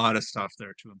lot of stuff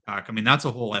there to unpack. That's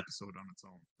a whole episode on its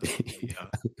own.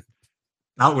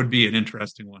 That would be an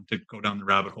interesting one to go down the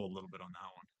rabbit hole a little bit on that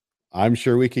one. I'm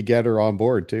sure we could get her on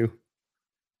board too.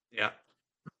 Yeah.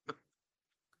 I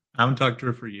haven't talked to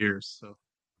her for years, so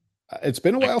it's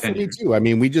been a while for me too.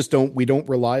 We don't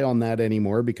rely on that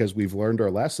anymore because we've learned our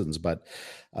lessons, but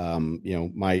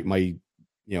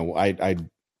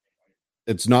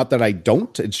it's not that I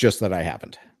don't, it's just that I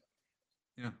haven't.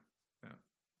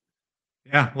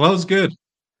 Yeah. Well, it was good.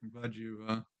 I'm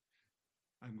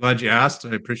glad you asked.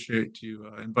 I appreciate you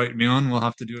inviting me on. We'll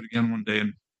have to do it again one day,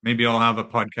 and maybe I'll have a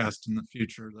podcast in the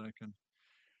future that I can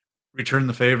return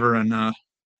the favor and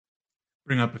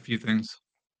bring up a few things.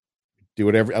 Do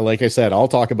whatever. Like I said, I'll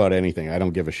talk about anything. I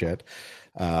don't give a shit.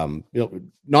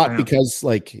 Not because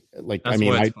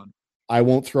I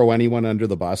won't throw anyone under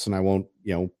the bus, and I won't,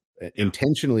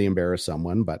 intentionally embarrass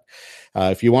someone. But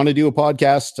if you want to do a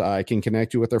podcast, I can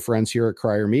connect you with our friends here at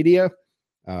Crier Media.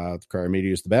 Crier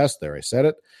Media is the best. There, I said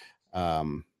it.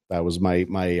 That was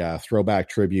my throwback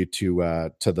tribute to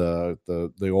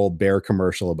the old Bear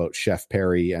commercial about Chef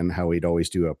Perry and how he'd always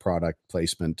do a product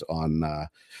placement on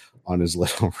his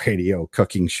little radio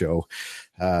cooking show.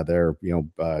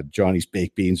 Johnny's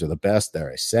baked beans are the best. There,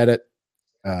 I said it.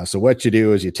 So what you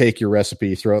do is you take your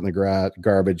recipe, throw it in the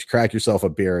garbage, crack yourself a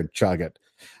beer, and chug it.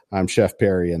 I'm Chef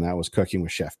Perry, and that was Cooking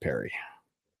with Chef Perry.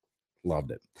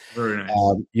 Loved it. Very nice.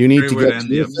 You need Great to way get to end to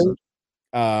the the episode.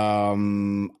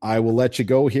 I will let you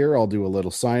go here. I'll do a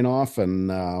little sign off, and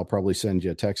I'll probably send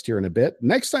you a text here in a bit.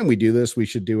 Next time we do this, we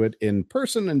should do it in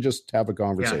person and just have a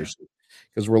conversation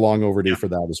because we're long overdue for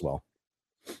that as well.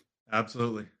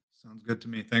 Absolutely. Sounds good to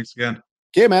me. Thanks again.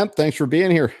 Okay, man. Thanks for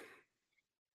being here.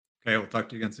 Okay, we'll talk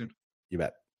to you again soon. You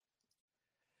bet.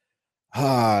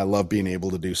 I love being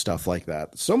able to do stuff like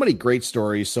that. So many great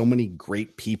stories, so many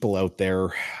great people out there,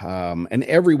 and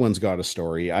everyone's got a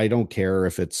story. I don't care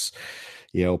if it's,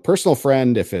 personal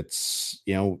friend, if it's,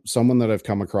 someone that I've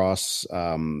come across,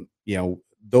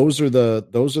 those are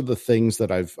the things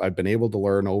that I've been able to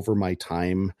learn over my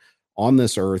time on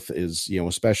this earth is,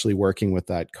 especially working with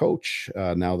that coach.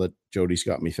 Now that Jodie's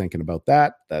got me thinking about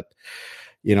that,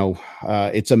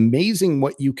 it's amazing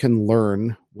what you can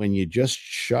learn when you just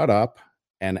shut up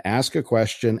and ask a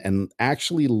question and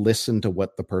actually listen to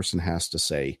what the person has to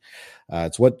say.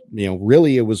 It's what,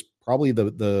 really, it was probably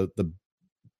the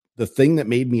thing that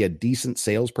made me a decent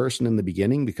salesperson in the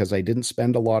beginning, because I didn't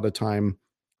spend a lot of time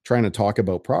trying to talk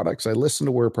about products. I listened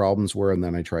to where problems were, and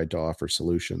then I tried to offer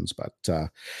solutions. But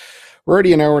we're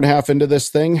already an hour and a half into this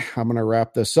thing. I'm going to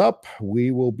wrap this up.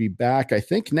 We will be back, I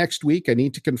think, next week. I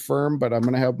need to confirm, but I'm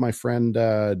going to have my friend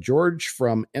George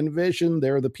from Envision.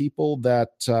 They're the people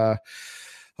that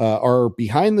are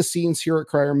behind the scenes here at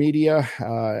Crier Media,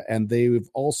 and they've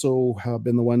also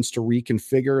been the ones to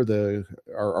reconfigure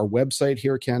our website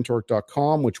here,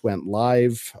 cantork.com, which went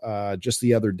live just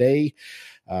the other day.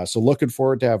 So looking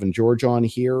forward to having George on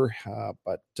here,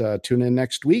 but tune in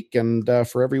next week. And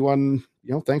for everyone,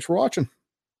 thanks for watching.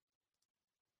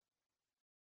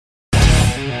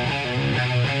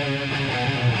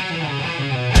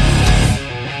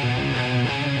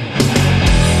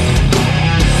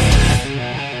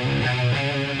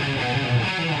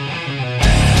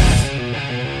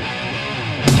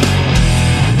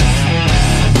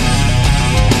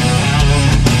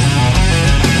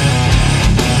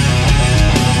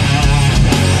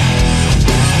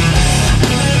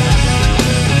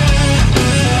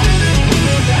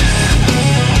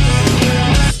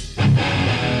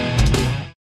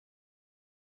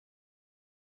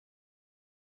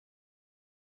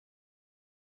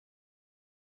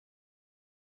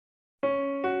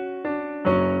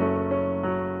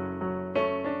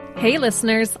 Hey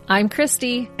listeners, I'm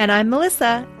Christy. And I'm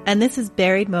Melissa, and this is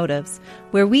Buried Motives,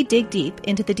 where we dig deep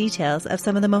into the details of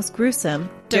some of the most gruesome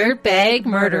dirtbag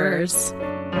murderers.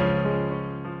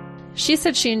 She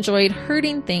said she enjoyed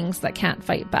hurting things that can't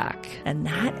fight back. And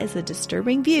that is a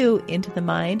disturbing view into the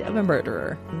mind of a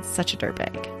murderer. And such a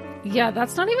dirtbag. Yeah,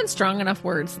 that's not even strong enough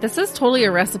words. This is totally a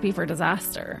recipe for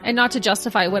disaster. And not to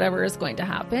justify whatever is going to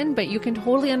happen, but you can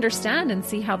totally understand and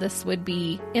see how this would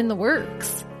be in the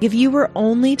works. If you were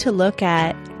only to look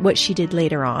at what she did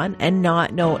later on and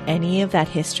not know any of that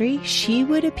history, she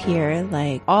would appear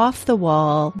like off the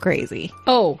wall crazy.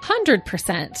 Oh,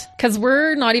 100%. Because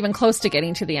we're not even close to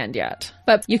getting to the end yet.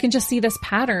 But you can just see this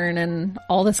pattern and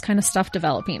all this kind of stuff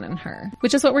developing in her,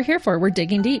 which is what we're here for. We're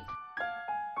digging deep.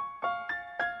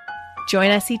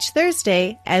 Join us each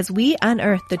Thursday as we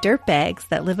unearth the dirtbags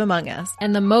that live among us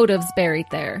and the motives buried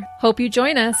there. Hope you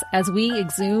join us as we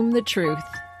exhume the truth.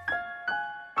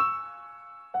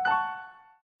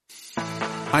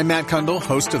 I'm Matt Kundle,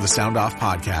 host of the Sound Off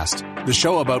Podcast, the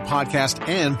show about podcast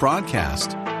and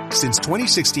broadcast. Since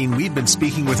 2016, we've been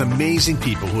speaking with amazing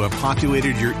people who have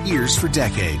populated your ears for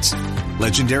decades.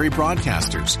 Legendary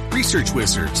broadcasters, research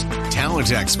wizards,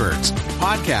 talent experts,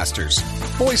 podcasters,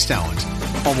 voice talent.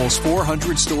 Almost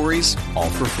 400 stories,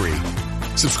 all for free.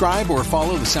 Subscribe or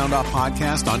follow the Sound Off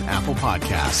Podcast on Apple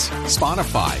Podcasts,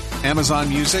 Spotify, Amazon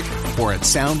Music, or at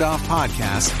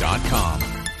soundoffpodcast.com.